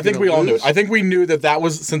it. I think we all knew it. I think we knew that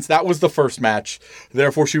was, since that was the first match,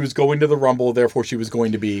 therefore she was going to the Rumble, therefore she was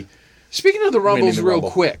going to be. Speaking of the Rumbles, real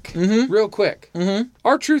quick.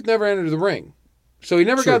 R-Truth never entered the ring. So he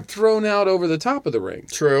never got thrown out over the top of the ring.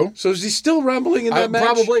 True. So is he still rumbling in that match?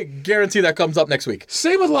 Probably guarantee that comes up next week.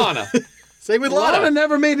 Same with Lana. Same with Lana. Lana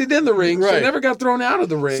never made it in the ring, so never got thrown out of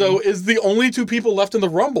the ring. So is the only two people left in the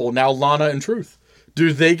Rumble now Lana and Truth?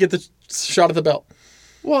 Do they get the shot at the belt?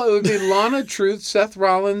 Well, it would be Lana, Truth, Seth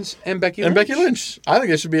Rollins, and Becky Lynch. I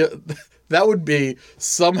think it should be that would be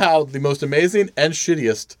somehow the most amazing and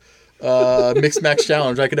shittiest mixed match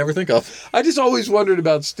challenge I could ever think of. I just always wondered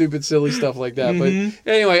about stupid, silly stuff like that.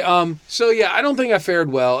 But anyway, so yeah, I don't think I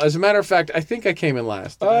fared well. As a matter of fact, I think I came in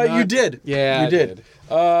last. You did. Yeah, you did.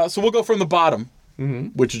 So we'll go from the bottom,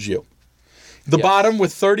 which is you. The bottom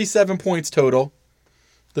with 37 points total,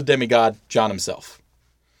 the demigod, John himself.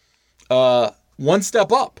 One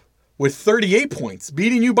step up with 38 points,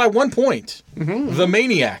 beating you by 1 point. The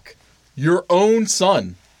maniac, your own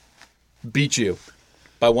son, beat you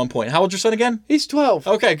by 1 point. How old's your son again? He's 12.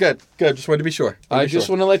 Okay, good. Just wanted to be sure. I just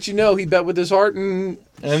want to let you know he bet with his heart and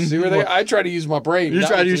see where they. I try to use my brain. You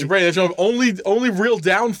try to use your brain. That's the only real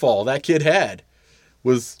downfall that kid had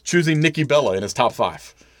was choosing Nikki Bella in his top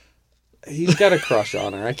 5. He's got a crush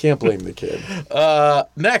on her. I can't blame the kid.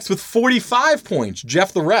 Next, with 45 points,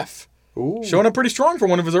 Jeff the Ref. Ooh. Showing up pretty strong for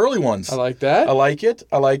one of his early ones. I like that. I like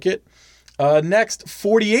it. Next,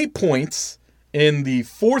 48 points in the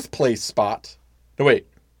 4th place spot. No, wait.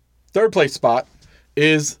 3rd place spot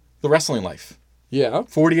is the Wrestling Life. Yeah.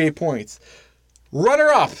 48 points. Runner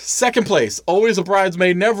up, 2nd place. Always a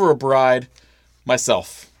bridesmaid, never a bride.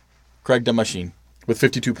 Myself, Craig the Machine, with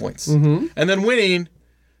 52 points. And then winning,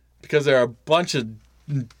 because there are a bunch of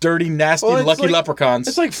dirty, nasty, lucky leprechauns.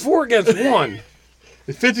 It's like 4 against 1.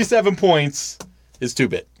 57 points is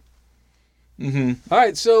 2-bit. All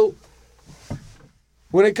right, so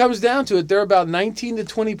when it comes down to it, they're about 19 to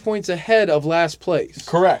 20 points ahead of last place.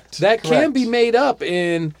 Correct. That can be made up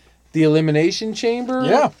in the Elimination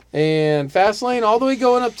Chamber and Fastlane, all the way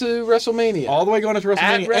going up to WrestleMania. All the way going up to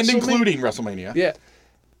WrestleMania, and including WrestleMania. Yeah.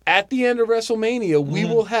 At the end of WrestleMania, we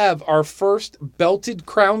will have our first belted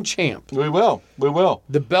crown champ. We will.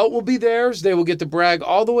 The belt will be theirs. They will get to brag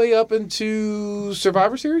all the way up into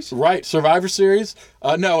Survivor Series? Right. Survivor Series.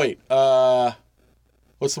 No, wait.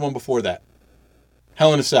 What's the one before that?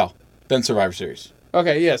 Hell in a Cell. Then Survivor Series.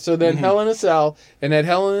 Okay, yeah. So then Hell in a Cell. And at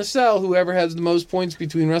Hell in a Cell, whoever has the most points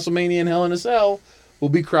between WrestleMania and Hell in a Cell will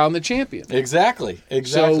be crowned the champion. Exactly.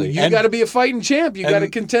 So you got to be a fighting champ. You got to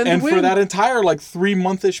contend to win. And for that entire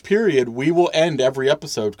 3-month-ish period, we will end every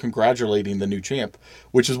episode congratulating the new champ,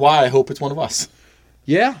 which is why I hope it's one of us.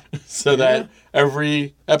 Yeah. So that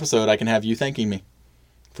every episode I can have you thanking me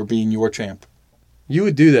for being your champ. You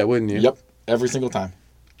would do that, wouldn't you? Yep. Every single time.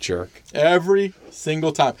 Jerk. Every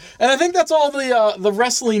single time. And I think that's all the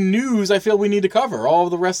wrestling news I feel we need to cover. All of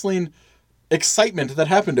the wrestling excitement that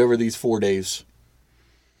happened over these 4 days.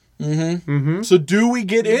 So do we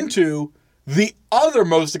get into the other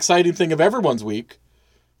most exciting thing of everyone's week,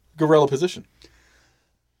 Gorilla Position?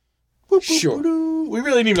 Sure. We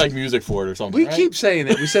really need music for it or something. We keep saying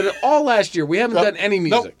it. We said it all last year. We haven't done any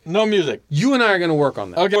music. Nope, no music. You and I are going to work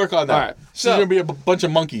on that. Okay, work on that. All right. So there's going to be a bunch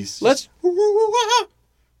of monkeys. Let's. You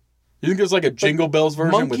think there's a Jingle Bells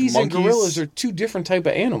version with monkeys? Monkeys and gorillas are 2 different type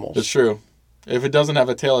of animals. It's true. If it doesn't have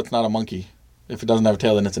a tail, it's not a monkey. If it doesn't have a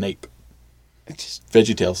tail, then it's an ape.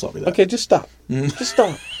 VeggieTales taught me that. Okay, just stop. Just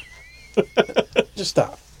stop. Just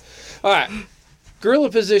stop. All right. Gorilla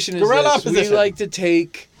position is this. We like to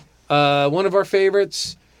take one of our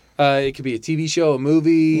favorites. It could be a TV show, a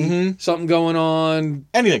movie, something going on.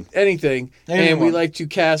 Anything. And we like to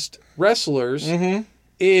cast wrestlers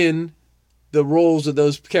in the roles of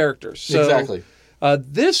those characters. So, exactly.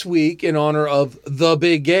 This week, in honor of The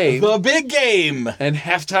Big Game. The Big Game. And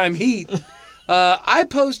Halftime Heat, I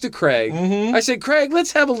posed to Craig. I said, Craig,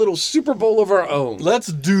 let's have a little Super Bowl of our own. Let's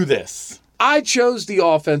do this. I chose the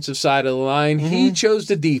offensive side of the line. He chose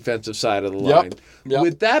the defensive side of the line. Yep.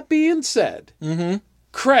 With that being said,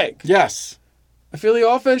 Craig. Yes. I feel the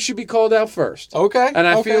offense should be called out first. Okay. And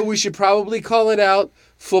I feel we should probably call it out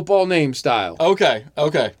football name style. Okay.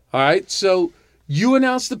 All right. So you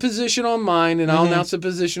announce the position on mine, and I'll announce the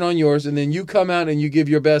position on yours, and then you come out and you give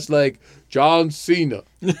your best, like John Cena.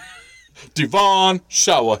 Devon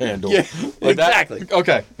shower handle. Yeah, like exactly. That?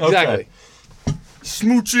 Okay. Exactly.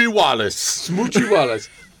 Smoochie Wallace.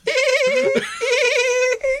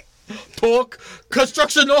 Talk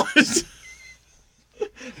construction noise.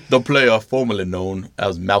 The player formerly known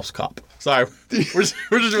as Mouse Cop. Sorry, we're just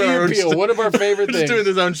doing our own Peele, one of our favorite things. Just doing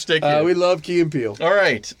his own shtick here. We love Key and Peele. All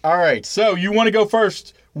right. So you want to go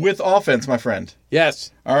first with offense, my friend?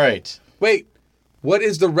 Yes. All right. Wait, what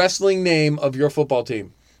is the wrestling name of your football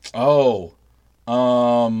team? Oh,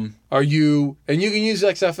 are you? And you can use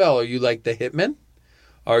XFL. Are you like the Hitmen?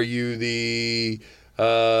 Are you the?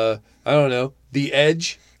 I don't know. The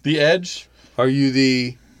Edge. The Edge. Are you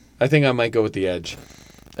the? I think I might go with the Edge.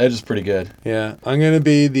 Edge is pretty good. Yeah, I'm gonna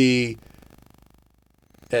be the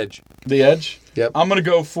Edge. The Edge? Yep. I'm going to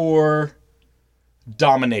go for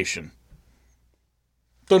Domination.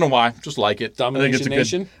 Don't know why. Just like it. Domination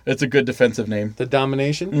Nation? It's a good defensive name. The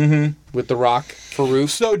Domination? With The Rock, Farouk.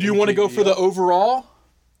 So do you want to go for the overall?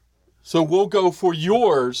 So we'll go for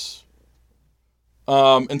yours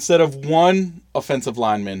instead of one offensive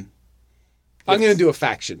lineman. I'm going to do a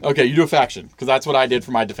faction. Okay, you do a faction because that's what I did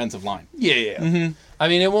for my defensive line. Yeah. I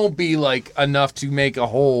mean, it won't be like enough to make a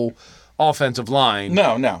whole offensive line.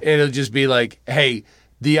 No. It'll just be like, hey,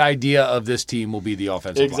 the idea of this team will be the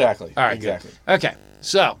offensive line. Exactly. All right, exactly. Good. Okay,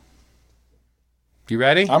 so, you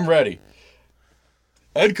ready? I'm ready.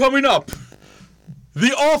 And coming up,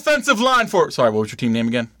 the offensive line for... Sorry, what was your team name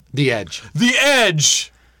again? The Edge. The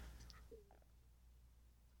Edge.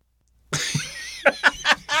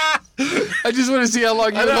 I just want to see how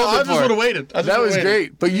long you hold it for. I just would have waited. That was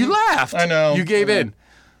great. But you laughed. I know. You gave in.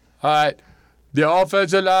 All right. The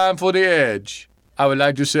offensive line for the Edge. I would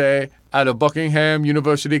like to say out of Buckingham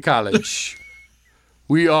University College.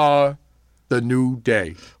 We are the New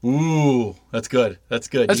Day. Ooh, that's good. That's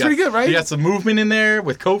good. That's pretty good, right? You got some movement in there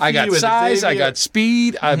with Kofi. I got with size. Xavier. I got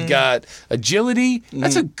speed. I've got agility.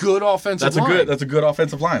 That's a good offensive line. That's a good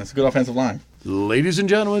offensive line. That's a good offensive line. Ladies and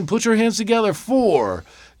gentlemen, put your hands together for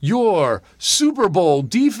your Super Bowl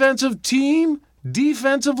defensive team,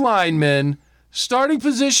 defensive linemen. Starting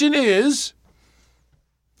position is...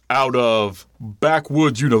 Out of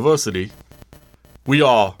Backwoods University, we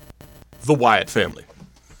are the Wyatt family.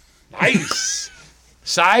 Nice.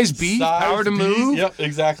 Size, beat, power to move. Yep,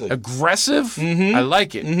 exactly. Aggressive. I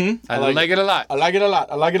like it. I like it a lot. I like it a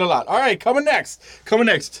lot. All right, coming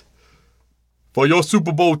next. For your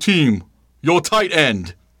Super Bowl team, your tight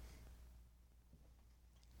end.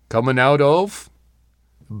 Coming out of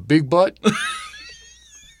Big Butt,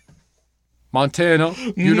 Montana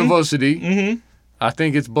University. I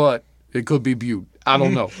think it's Butt. It could be Butte. I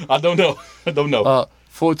don't know. I don't know.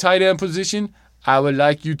 For tight end position, I would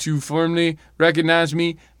like you to firmly recognize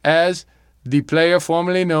me as the player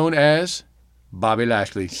formerly known as Bobby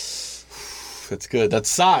Lashley. That's good. That's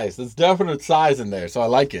size. That's definite size in there. So I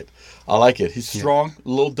like it. He's strong, a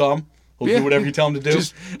little dumb. He'll do whatever you tell him to do.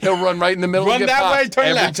 He'll run right in the middle and get popped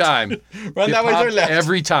every time. Run that way, turn left.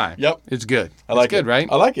 Every time. Yep. It's good. I like it. It's good, right?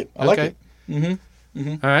 I like it. I like it.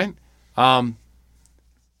 All right.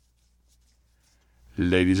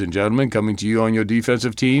 Ladies and gentlemen, coming to you on your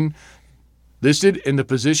defensive team, listed in the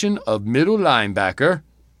position of middle linebacker.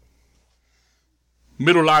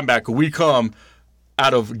 Middle linebacker, we come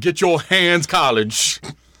out of Get Your Hands College,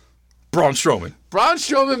 Braun Strowman. Braun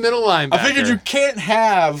Strowman, middle linebacker. I figured you can't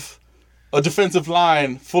have a defensive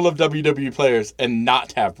line full of WWE players and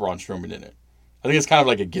not have Braun Strowman in it. I think it's kind of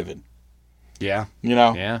like a given. Yeah. You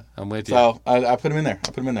know? Yeah, I'm with you. So I put him in there.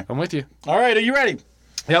 I'm with you. All right, are you ready?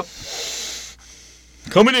 Yep.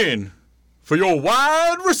 Coming in for your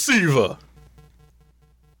wide receiver.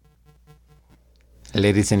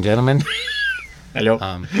 Ladies and gentlemen. Hello.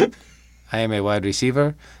 I am a wide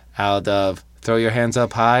receiver out of Throw Your Hands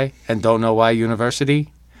Up High and Don't Know Why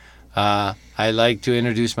University. I like to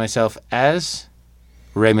introduce myself as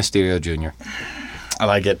Rey Mysterio Jr. I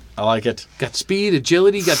like it. Got speed,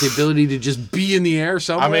 agility, got the ability to just be in the air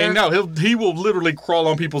somewhere. I mean, no, he will literally crawl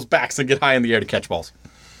on people's backs and get high in the air to catch balls.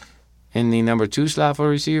 In the number 2 slot for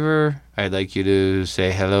receiver, I'd like you to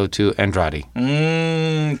say hello to Andrade.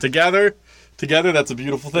 Together, that's a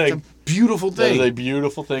beautiful thing. It's a beautiful thing. That is a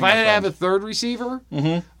beautiful thing. If I had to have a third receiver,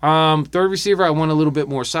 I want a little bit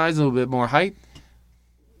more size, a little bit more height.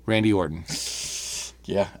 Randy Orton.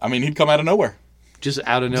 Yeah, I mean, he'd come out of nowhere. Just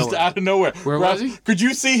out of nowhere. Just out of nowhere. Where was he? Could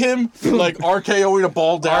you see him like RKOing a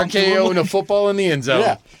ball down? RKOing a football in the end zone.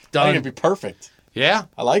 Yeah, done. I think it'd be perfect. Yeah,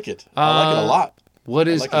 I like it. I like it a lot. What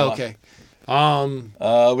is okay?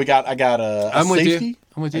 I got a I'm with safety. you.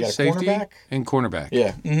 I'm with you. I got a Safety cornerback. and cornerback.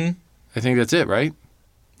 Yeah. Mm-hmm. I think that's it, right?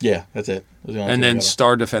 Yeah, that's it. And then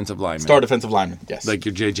star defensive lineman. Star defensive lineman. Yes. Like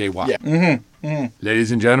your J.J. Watt. Yeah. Mm-hmm. Mm-hmm.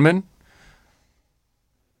 Ladies and gentlemen,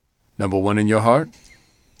 number 1 in your heart,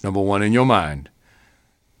 number 1 in your mind.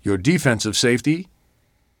 Your defensive safety,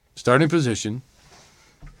 starting position.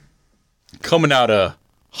 Coming out of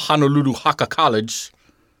Honolulu Haka College,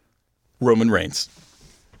 Roman Reigns.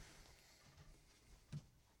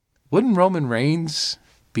 Wouldn't Roman Reigns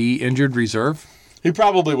be injured reserve? He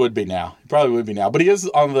probably would be now. But he is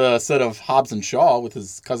on the set of Hobbs and Shaw with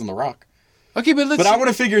his cousin The Rock. Okay, but I want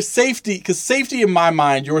to figure safety, because safety in my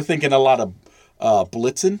mind, you're thinking a lot of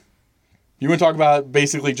blitzing. You want to talk about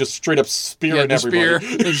basically just straight up spearing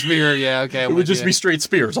everybody. The spear, yeah, okay. It would just be straight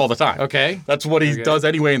spears all the time. Okay. That's what he does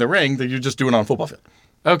anyway in the ring, that you're just doing on a football field.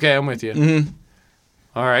 Okay, I'm with you. Mm-hmm.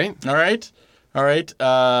 All right.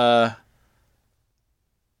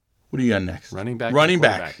 What do you got next? Running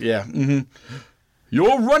back. Yeah. Mm-hmm.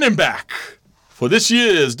 Your running back for this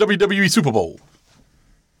year's WWE Super Bowl.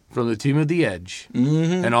 From the team of The Edge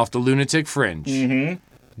and off the lunatic fringe,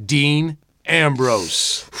 Dean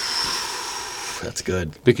Ambrose. That's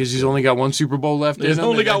good. Because he's only got 1 Super Bowl left in him. He's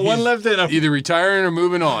only got 1 left in him. Either retiring or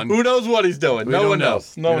moving on. Who knows what he's doing? No one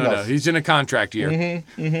knows. No one knows. He's in a contract year.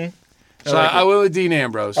 So I went with Dean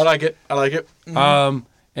Ambrose. I like it. And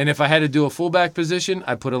if I had to do a fullback position,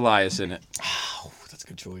 I'd put Elias in it. Oh, that's a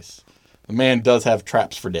good choice. The man does have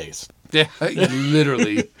traps for days. Yeah,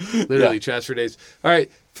 literally traps for days. All right,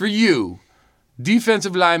 for you,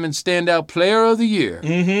 defensive lineman standout player of the year.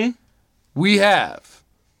 We have.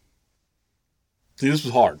 See, this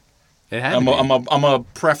was hard. It had I'm gonna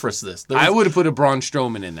preface this. I would have put a Braun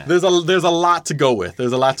Strowman in that. There's a lot to go with.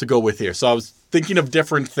 Here. So I was thinking of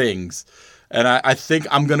different things, and I think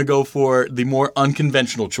I'm gonna go for the more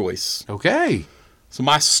unconventional choice. Okay. So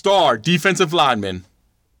my star defensive lineman,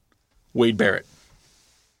 Wade Barrett.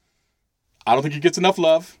 I don't think he gets enough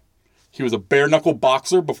love. He was a bare-knuckle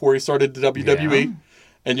boxer before he started the WWE. Yeah.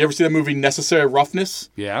 And you ever see that movie Necessary Roughness?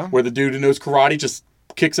 Yeah. Where the dude who knows karate just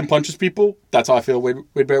kicks and punches people? That's how I feel Wade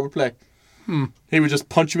Barrett would play. He would just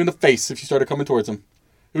punch you in the face if you started coming towards him.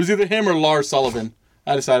 It was either him or Lars Sullivan.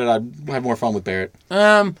 I decided I'd have more fun with Barrett.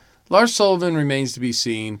 Lars Sullivan remains to be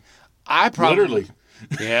seen. Literally.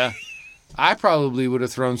 Yeah. I probably would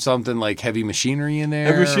have thrown something like Heavy Machinery in there.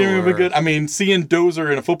 Heavy Machinery would be good. I mean, seeing Dozer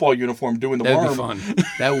in a football uniform doing the worm. That'd be fun.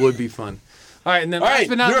 That would be fun. All right, and then last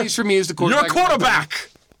but not least for me is the quarterback. Your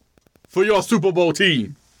quarterback for your Super Bowl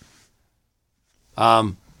team.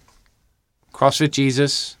 CrossFit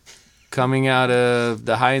Jesus, coming out of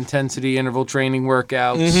the high-intensity interval training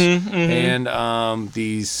workouts and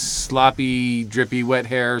these sloppy, drippy, wet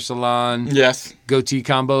hair salon. Yes. Goatee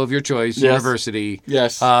combo of your choice, University.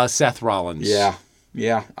 Yes. Seth Rollins. Yeah. I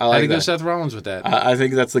like that. How to go Seth Rollins with that? I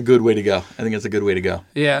think that's a good way to go.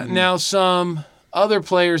 Yeah. Now, some other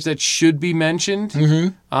players that should be mentioned.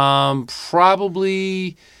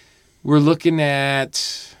 Probably we're looking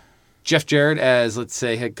at Jeff Jarrett as, let's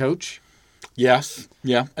say, head coach. Yes.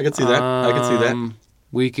 Yeah, I could see that.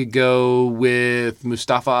 We could go with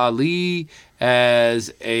Mustafa Ali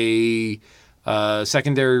as a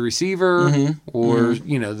secondary receiver or,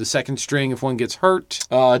 the second string if one gets hurt.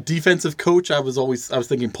 Defensive coach, I was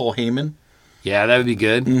thinking Paul Heyman. Yeah, that would be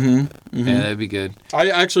good. Yeah, that would be good. I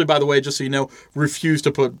actually, by the way, just so you know, refuse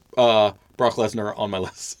to put Brock Lesnar on my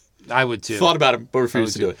list. I would too. Thought about it, but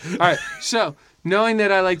refused to do it. All right, so knowing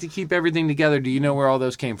that I like to keep everything together, do you know where all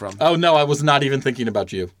those came from? Oh, no, I was not even thinking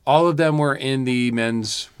about you. All of them were in the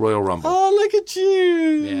men's Royal Rumble. Oh, look at you.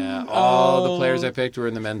 Yeah, all the players I picked were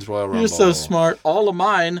in the men's Royal Rumble. You're so smart. All of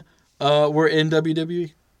mine were in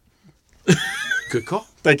WWE. Good call.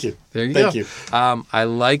 Thank you. There you go. Thank you. I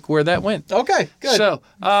like where that went. Okay, good. So,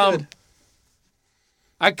 good.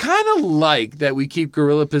 I kind of like that we keep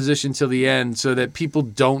gorilla position till the end so that people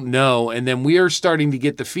don't know, and then we are starting to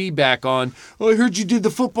get the feedback on, I heard you did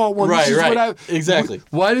the football one. Right, right. Exactly.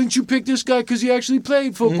 Why didn't you pick this guy? Because he actually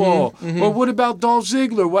played football. Or what about Dolph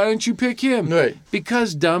Ziggler? Why didn't you pick him? Right.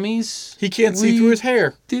 Because dummies. He can't see through his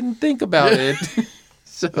hair. Didn't think about it.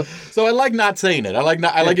 So I like not saying it. I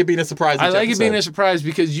like it being a surprise. I like it being a surprise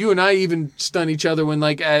because you and I even stun each other when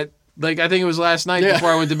I think it was last night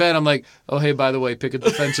before I went to bed. I'm like, oh, hey, by the way, pick a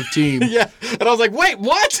defensive team. Yeah. And I was like, wait,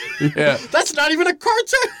 what? Yeah. That's not even a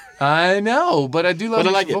cartoon. I know, but I do love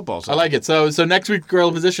football. So. I like it. So next week,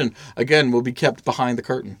 gorilla position, again, will be kept behind the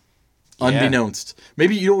curtain. Unbeknownst.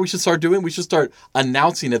 Maybe you know what we should start doing? We should start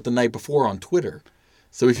announcing it the night before on Twitter.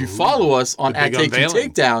 So if you follow us on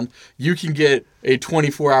 @TakeTakedown, you can get a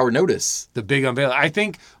 24-hour notice. The big unveiling. I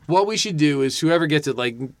think what we should do is whoever gets it,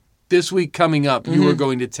 this week coming up, you are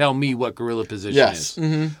going to tell me what gorilla position is.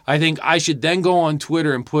 Mm-hmm. I think I should then go on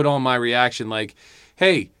Twitter and put on my reaction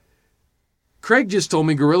hey, Craig just told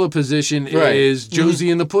me gorilla position is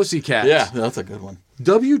Josie and the Pussycats. Yeah, that's a good one.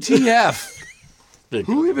 WTF.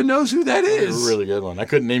 Who even knows who that is? A really good one. I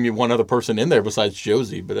couldn't name you one other person in there besides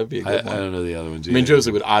Josie, but that'd be a good one. I don't know the other ones either. I mean,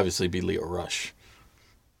 Josie would obviously be Leo Rush.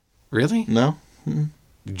 Really? No?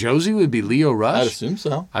 Josie would be Leo Rush? I'd assume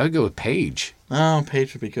so. I would go with Paige. Oh,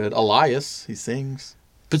 Paige would be good. Elias, he sings.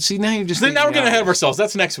 But see, now you're just... Now we're getting ahead of ourselves.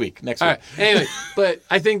 That's next week. All right. Anyway, but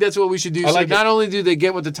I think that's what we should do. Not only do they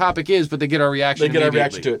get what the topic is, but they get our reaction They get our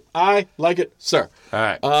reaction to it. I like it, sir. All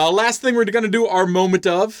right. Last thing we're going to do, our moment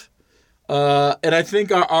of. And I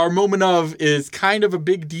think our moment of is kind of a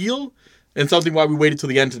big deal and something why we waited till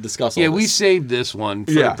the end to discuss all this. Yeah, we saved this one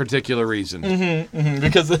for a particular reason.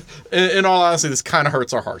 Because in all honesty, this kind of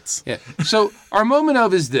hurts our hearts. Yeah. So our moment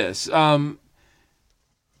of is this.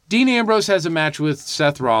 Dean Ambrose has a match with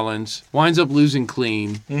Seth Rollins, winds up losing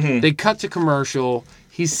clean. They cut to commercial.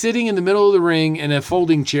 He's sitting in the middle of the ring in a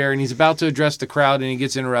folding chair, and he's about to address the crowd, and he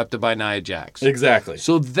gets interrupted by Nia Jax. Exactly.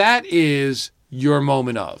 So that is your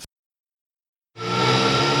moment of.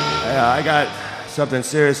 Yeah, I got something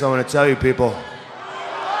serious I want to tell you people.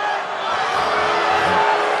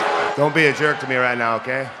 Don't be a jerk to me right now,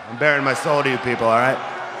 okay? I'm bearing my soul to you people, all right?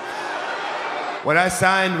 When I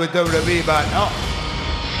signed with WWE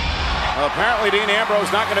apparently Dean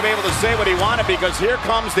Ambrose not going to be able to say what he wanted because here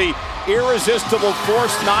comes the irresistible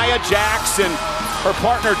force, Nia Jax and her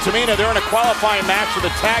partner Tamina. They're in a qualifying match for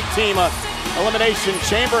the tag team elimination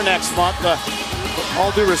chamber next month.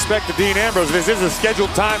 All due respect to Dean Ambrose, this is a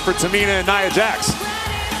scheduled time for Tamina and Nia Jax.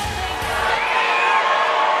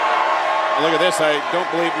 Look at this. I don't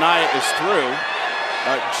believe Nia is through.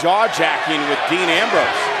 Jaw-jacking with Dean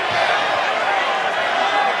Ambrose.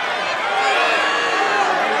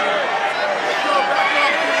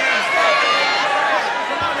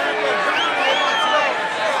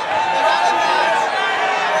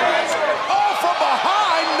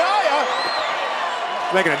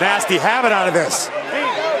 Making a nasty habit out of this.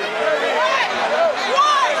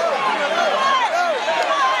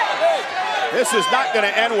 This is not going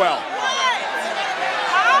to end well.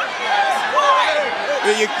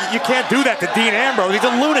 You can't do that to Dean Ambrose. He's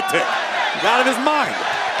a lunatic. He's out of his mind.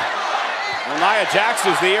 Well, Nia Jax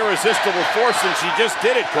is the irresistible force, and she just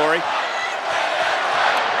did it, Corey.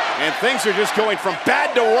 And things are just going from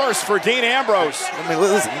bad to worse for Dean Ambrose. I mean,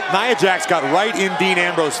 listen, Nia Jax got right in Dean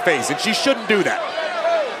Ambrose's face, and she shouldn't do that.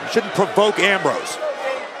 Shouldn't provoke Ambrose.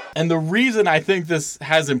 And the reason I think this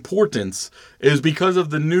has importance is because of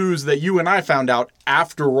the news that you and I found out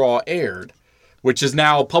after Raw aired, which is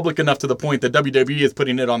now public enough to the point that WWE is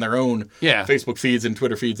putting it on their own Facebook feeds and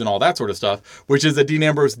Twitter feeds and all that sort of stuff, which is that Dean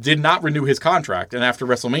Ambrose did not renew his contract and after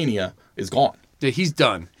WrestleMania is gone. Yeah, he's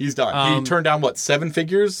done. He's done. He turned down, 7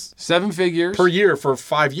 figures? 7 figures. Per year for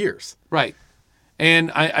 5 years. Right.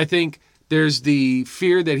 And I think... there's the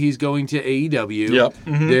fear that he's going to AEW. Yep.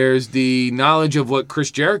 Mm-hmm. There's the knowledge of what Chris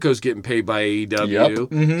Jericho's getting paid by AEW. Yep.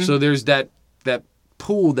 Mm-hmm. So there's that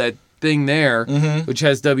pool, that thing there, which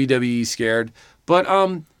has WWE scared. But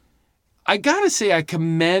I gotta say, I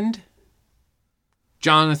commend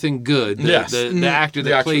Jonathan Good, the actor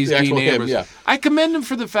that plays Dean Ambrose. I commend him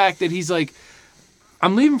for the fact that he's like,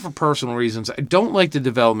 I'm leaving for personal reasons. I don't like the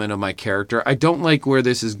development of my character. I don't like where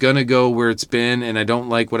this is going to go, where it's been, and I don't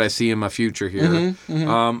like what I see in my future here.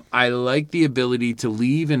 I like the ability to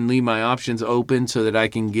leave and leave my options open so that I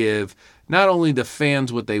can give not only the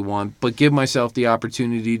fans what they want, but give myself the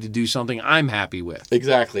opportunity to do something I'm happy with.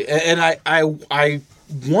 Exactly. And I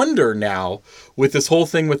wonder now, with this whole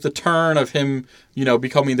thing with the turn of him,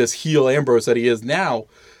 becoming this heel Ambrose that he is now,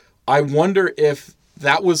 I wonder if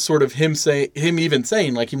that was sort of him even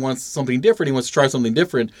saying like he wants something different, he wants to try something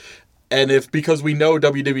different. And if, because we know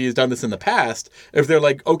WWE has done this in the past, if they're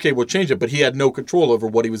like, okay, we'll change it, but he had no control over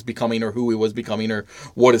what he was becoming or who he was becoming or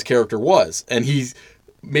what his character was. And he's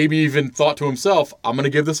maybe even thought to himself, I'm going to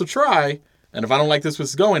give this a try. And if I don't like this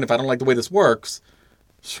was going, if I don't like the way this works,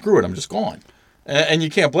 screw it, I'm just gone. And you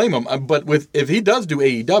can't blame him. But if he does do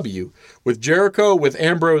AEW, with Jericho, with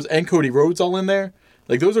Ambrose, and Cody Rhodes all in there,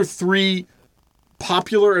 like those are 3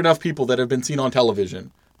 popular enough people that have been seen on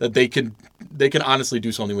television that they can honestly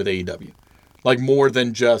do something with AEW. Like more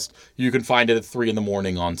than just you can find it at 3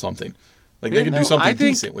 a.m. on something. Like they can do something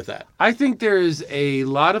decent with that. I think there's a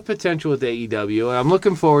lot of potential with AEW, and I'm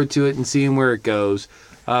looking forward to it and seeing where it goes.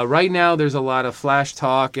 Right now, there's a lot of flash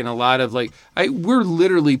talk and a lot of we're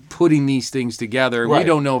literally putting these things together. And we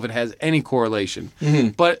don't know if it has any correlation. Mm-hmm.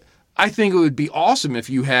 But I think it would be awesome if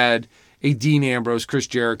you had a Dean Ambrose, Chris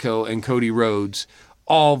Jericho, and Cody Rhodes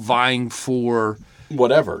all vying for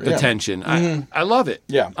whatever attention. Mm-hmm. I love it.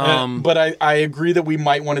 Yeah. But I agree that we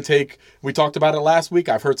might want to we talked about it last week.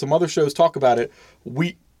 I've heard some other shows talk about it.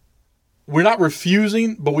 We're not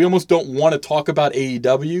refusing, but we almost don't want to talk about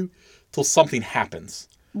AEW till something happens.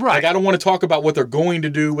 Right. Like, I don't want to talk about what they're going to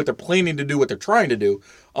do, what they're planning to do, what they're trying to do.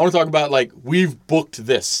 I want to talk about, we've booked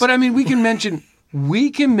this. But, I mean, we can mention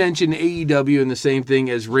AEW in the same thing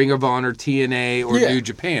as Ring of Honor, TNA, or New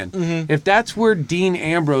Japan. Mm-hmm. If that's where Dean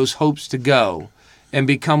Ambrose hopes to go and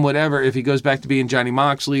become whatever, if he goes back to being Johnny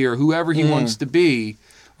Moxley or whoever he wants to be,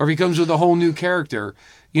 or if he comes with a whole new character,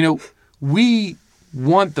 we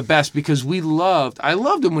want the best because I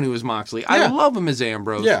loved him when he was Moxley. I love him as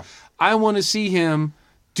Ambrose. Yeah. I want to see him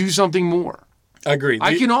do something more. Agreed.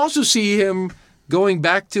 I can also see him going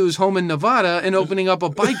back to his home in Nevada and opening up a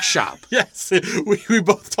bike shop. Yes. We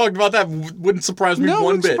both talked about that. Wouldn't surprise me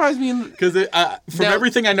one bit. Surprise me. Because from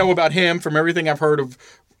everything I know about him, from everything I've heard of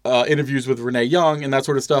interviews with Renee Young and that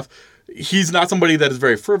sort of stuff, he's not somebody that is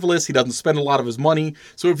very frivolous. He doesn't spend a lot of his money.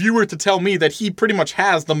 So if you were to tell me that he pretty much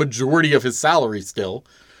has the majority of his salary still,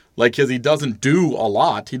 because he doesn't do a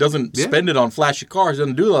lot. He doesn't spend it on flashy cars. He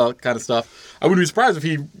doesn't do that kind of stuff. I wouldn't be surprised if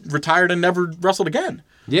he retired and never wrestled again.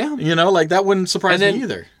 Yeah. That wouldn't surprise me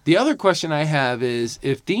either. The other question I have is,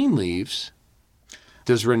 if Dean leaves,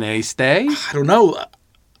 does Renee stay? I don't know.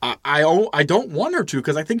 I don't want her to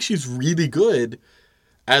because I think she's really good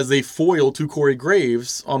as a foil to Corey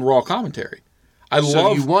Graves on Raw commentary.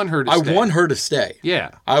 You want her to stay? I want her to stay. Yeah.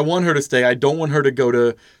 I want her to stay. I don't want her to go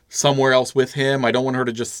to somewhere else with him. I don't want her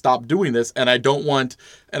to just stop doing this. And I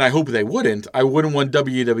hope they wouldn't. I wouldn't want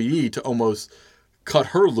WWE to almost cut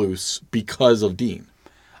her loose because of Dean.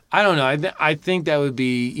 I don't know. I think that would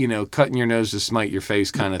be, cutting your nose to smite your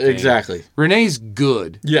face kind of thing. Exactly. Renee's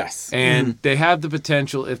good. Yes. And they have the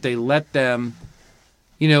potential if they let them,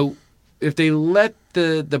 if they let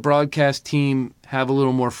the broadcast team have a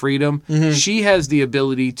little more freedom, she has the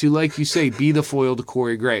ability to, like you say, be the foil to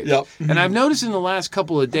Corey Graves. Yep. And I've noticed in the last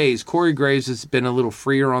couple of days, Corey Graves has been a little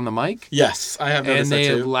freer on the mic. Yes, I have noticed that too.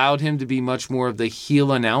 And they have allowed him to be much more of the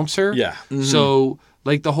heel announcer. Yeah. Mm-hmm. So,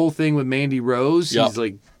 the whole thing with Mandy Rose, he's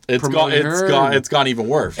promoting her. It's gone even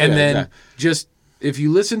worse. And then just, if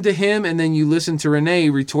you listen to him and then you listen to Renee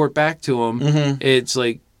retort back to him, it's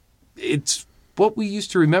what we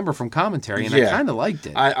used to remember from commentary, and I kind of liked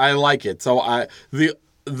it. I like it. So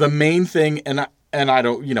the main thing, and I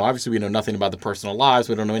don't, obviously we know nothing about the personal lives.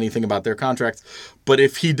 We don't know anything about their contracts. But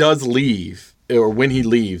if he does leave, or when he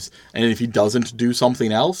leaves, and if he doesn't do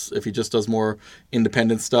something else, if he just does more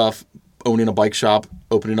independent stuff, owning a bike shop,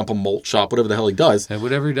 opening up a malt shop, whatever the hell he does. And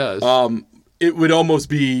whatever he does. It would almost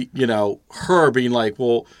be, her being like,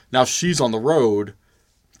 well, now she's on the road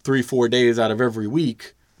 3-4 days out of every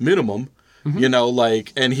week, minimum. And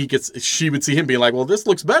she would see him being like, well, this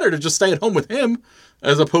looks better to just stay at home with him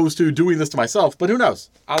as opposed to doing this to myself. But who knows?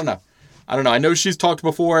 I don't know. I know she's talked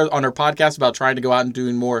before on her podcast about trying to go out and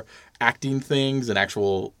doing more acting things and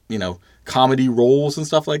actual, comedy roles and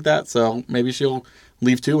stuff like that. So maybe she'll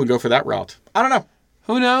leave too and go for that route. I don't know.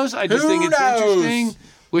 Who knows? I just think it's interesting.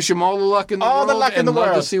 Wish him all the luck in the world. All the luck in the world.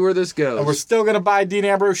 Love to see where this goes. And we're still going to buy Dean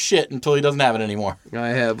Ambrose shit until he doesn't have it anymore. I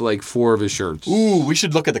have 4 of his shirts. Ooh, we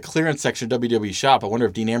should look at the clearance section of WWE shop. I wonder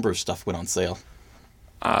if Dean Ambrose stuff went on sale.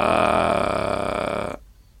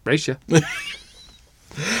 Racia.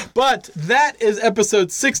 But that is episode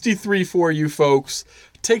 63 for you folks.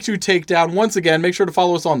 Take-Two Takedown. Once again, make sure to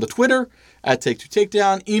follow us on the Twitter at Take-Two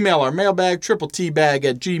Takedown. Email our mailbag,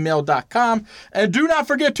 TTTbag@gmail.com. And do not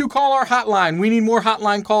forget to call our hotline. We need more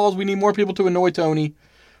hotline calls. We need more people to annoy Tony.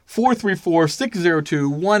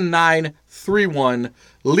 434-602-1931.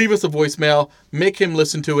 Leave us a voicemail. Make him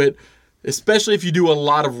listen to it. Especially if you do a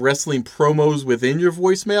lot of wrestling promos within your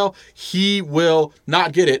voicemail, he will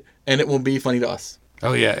not get it, and it won't be funny to us.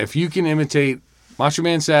 Oh, yeah. If you can imitate Macho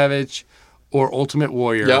Man Savage or Ultimate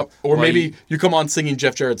Warrior. Yep. Or maybe you come on singing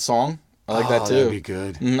Jeff Jarrett's song. I like that too. That'd be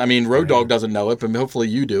good. I mean, Road Dogg doesn't know it, but hopefully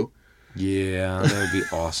you do. Yeah, that would be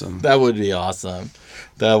awesome. That would be awesome.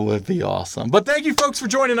 That would be awesome. But thank you, folks, for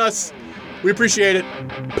joining us. We appreciate it.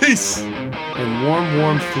 Peace. And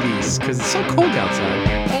warm fleece, because it's so cold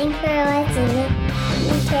outside. Thanks for listening.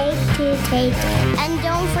 Take. And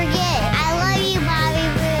don't forget, I love you, Bobby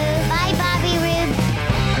Roode. Bye, Bobby Roode.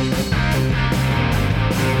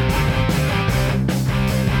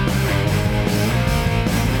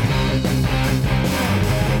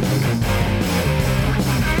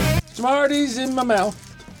 Smarties in my mouth.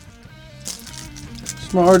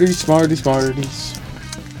 Smarties.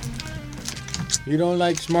 You don't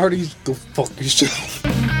like Smarties? Go fuck yourself.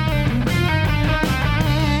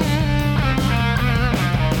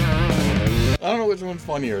 I don't know which one's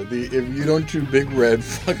funnier. If you don't chew Big Red,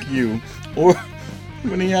 fuck you. Or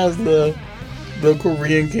when he has the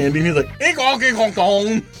Korean candy and he's like, I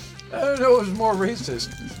don't know, it was more racist.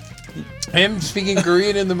 Him speaking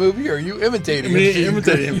Korean in the movie, or you imitating him? Me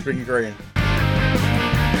imitating him speaking Korean.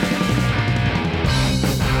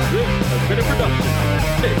 This has been a production of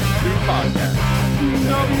Take 2 Podcast.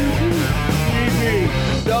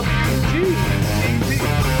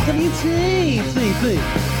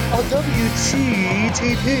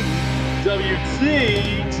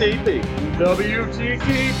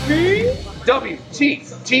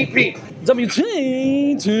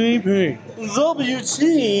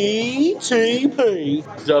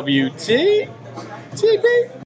 WTTP.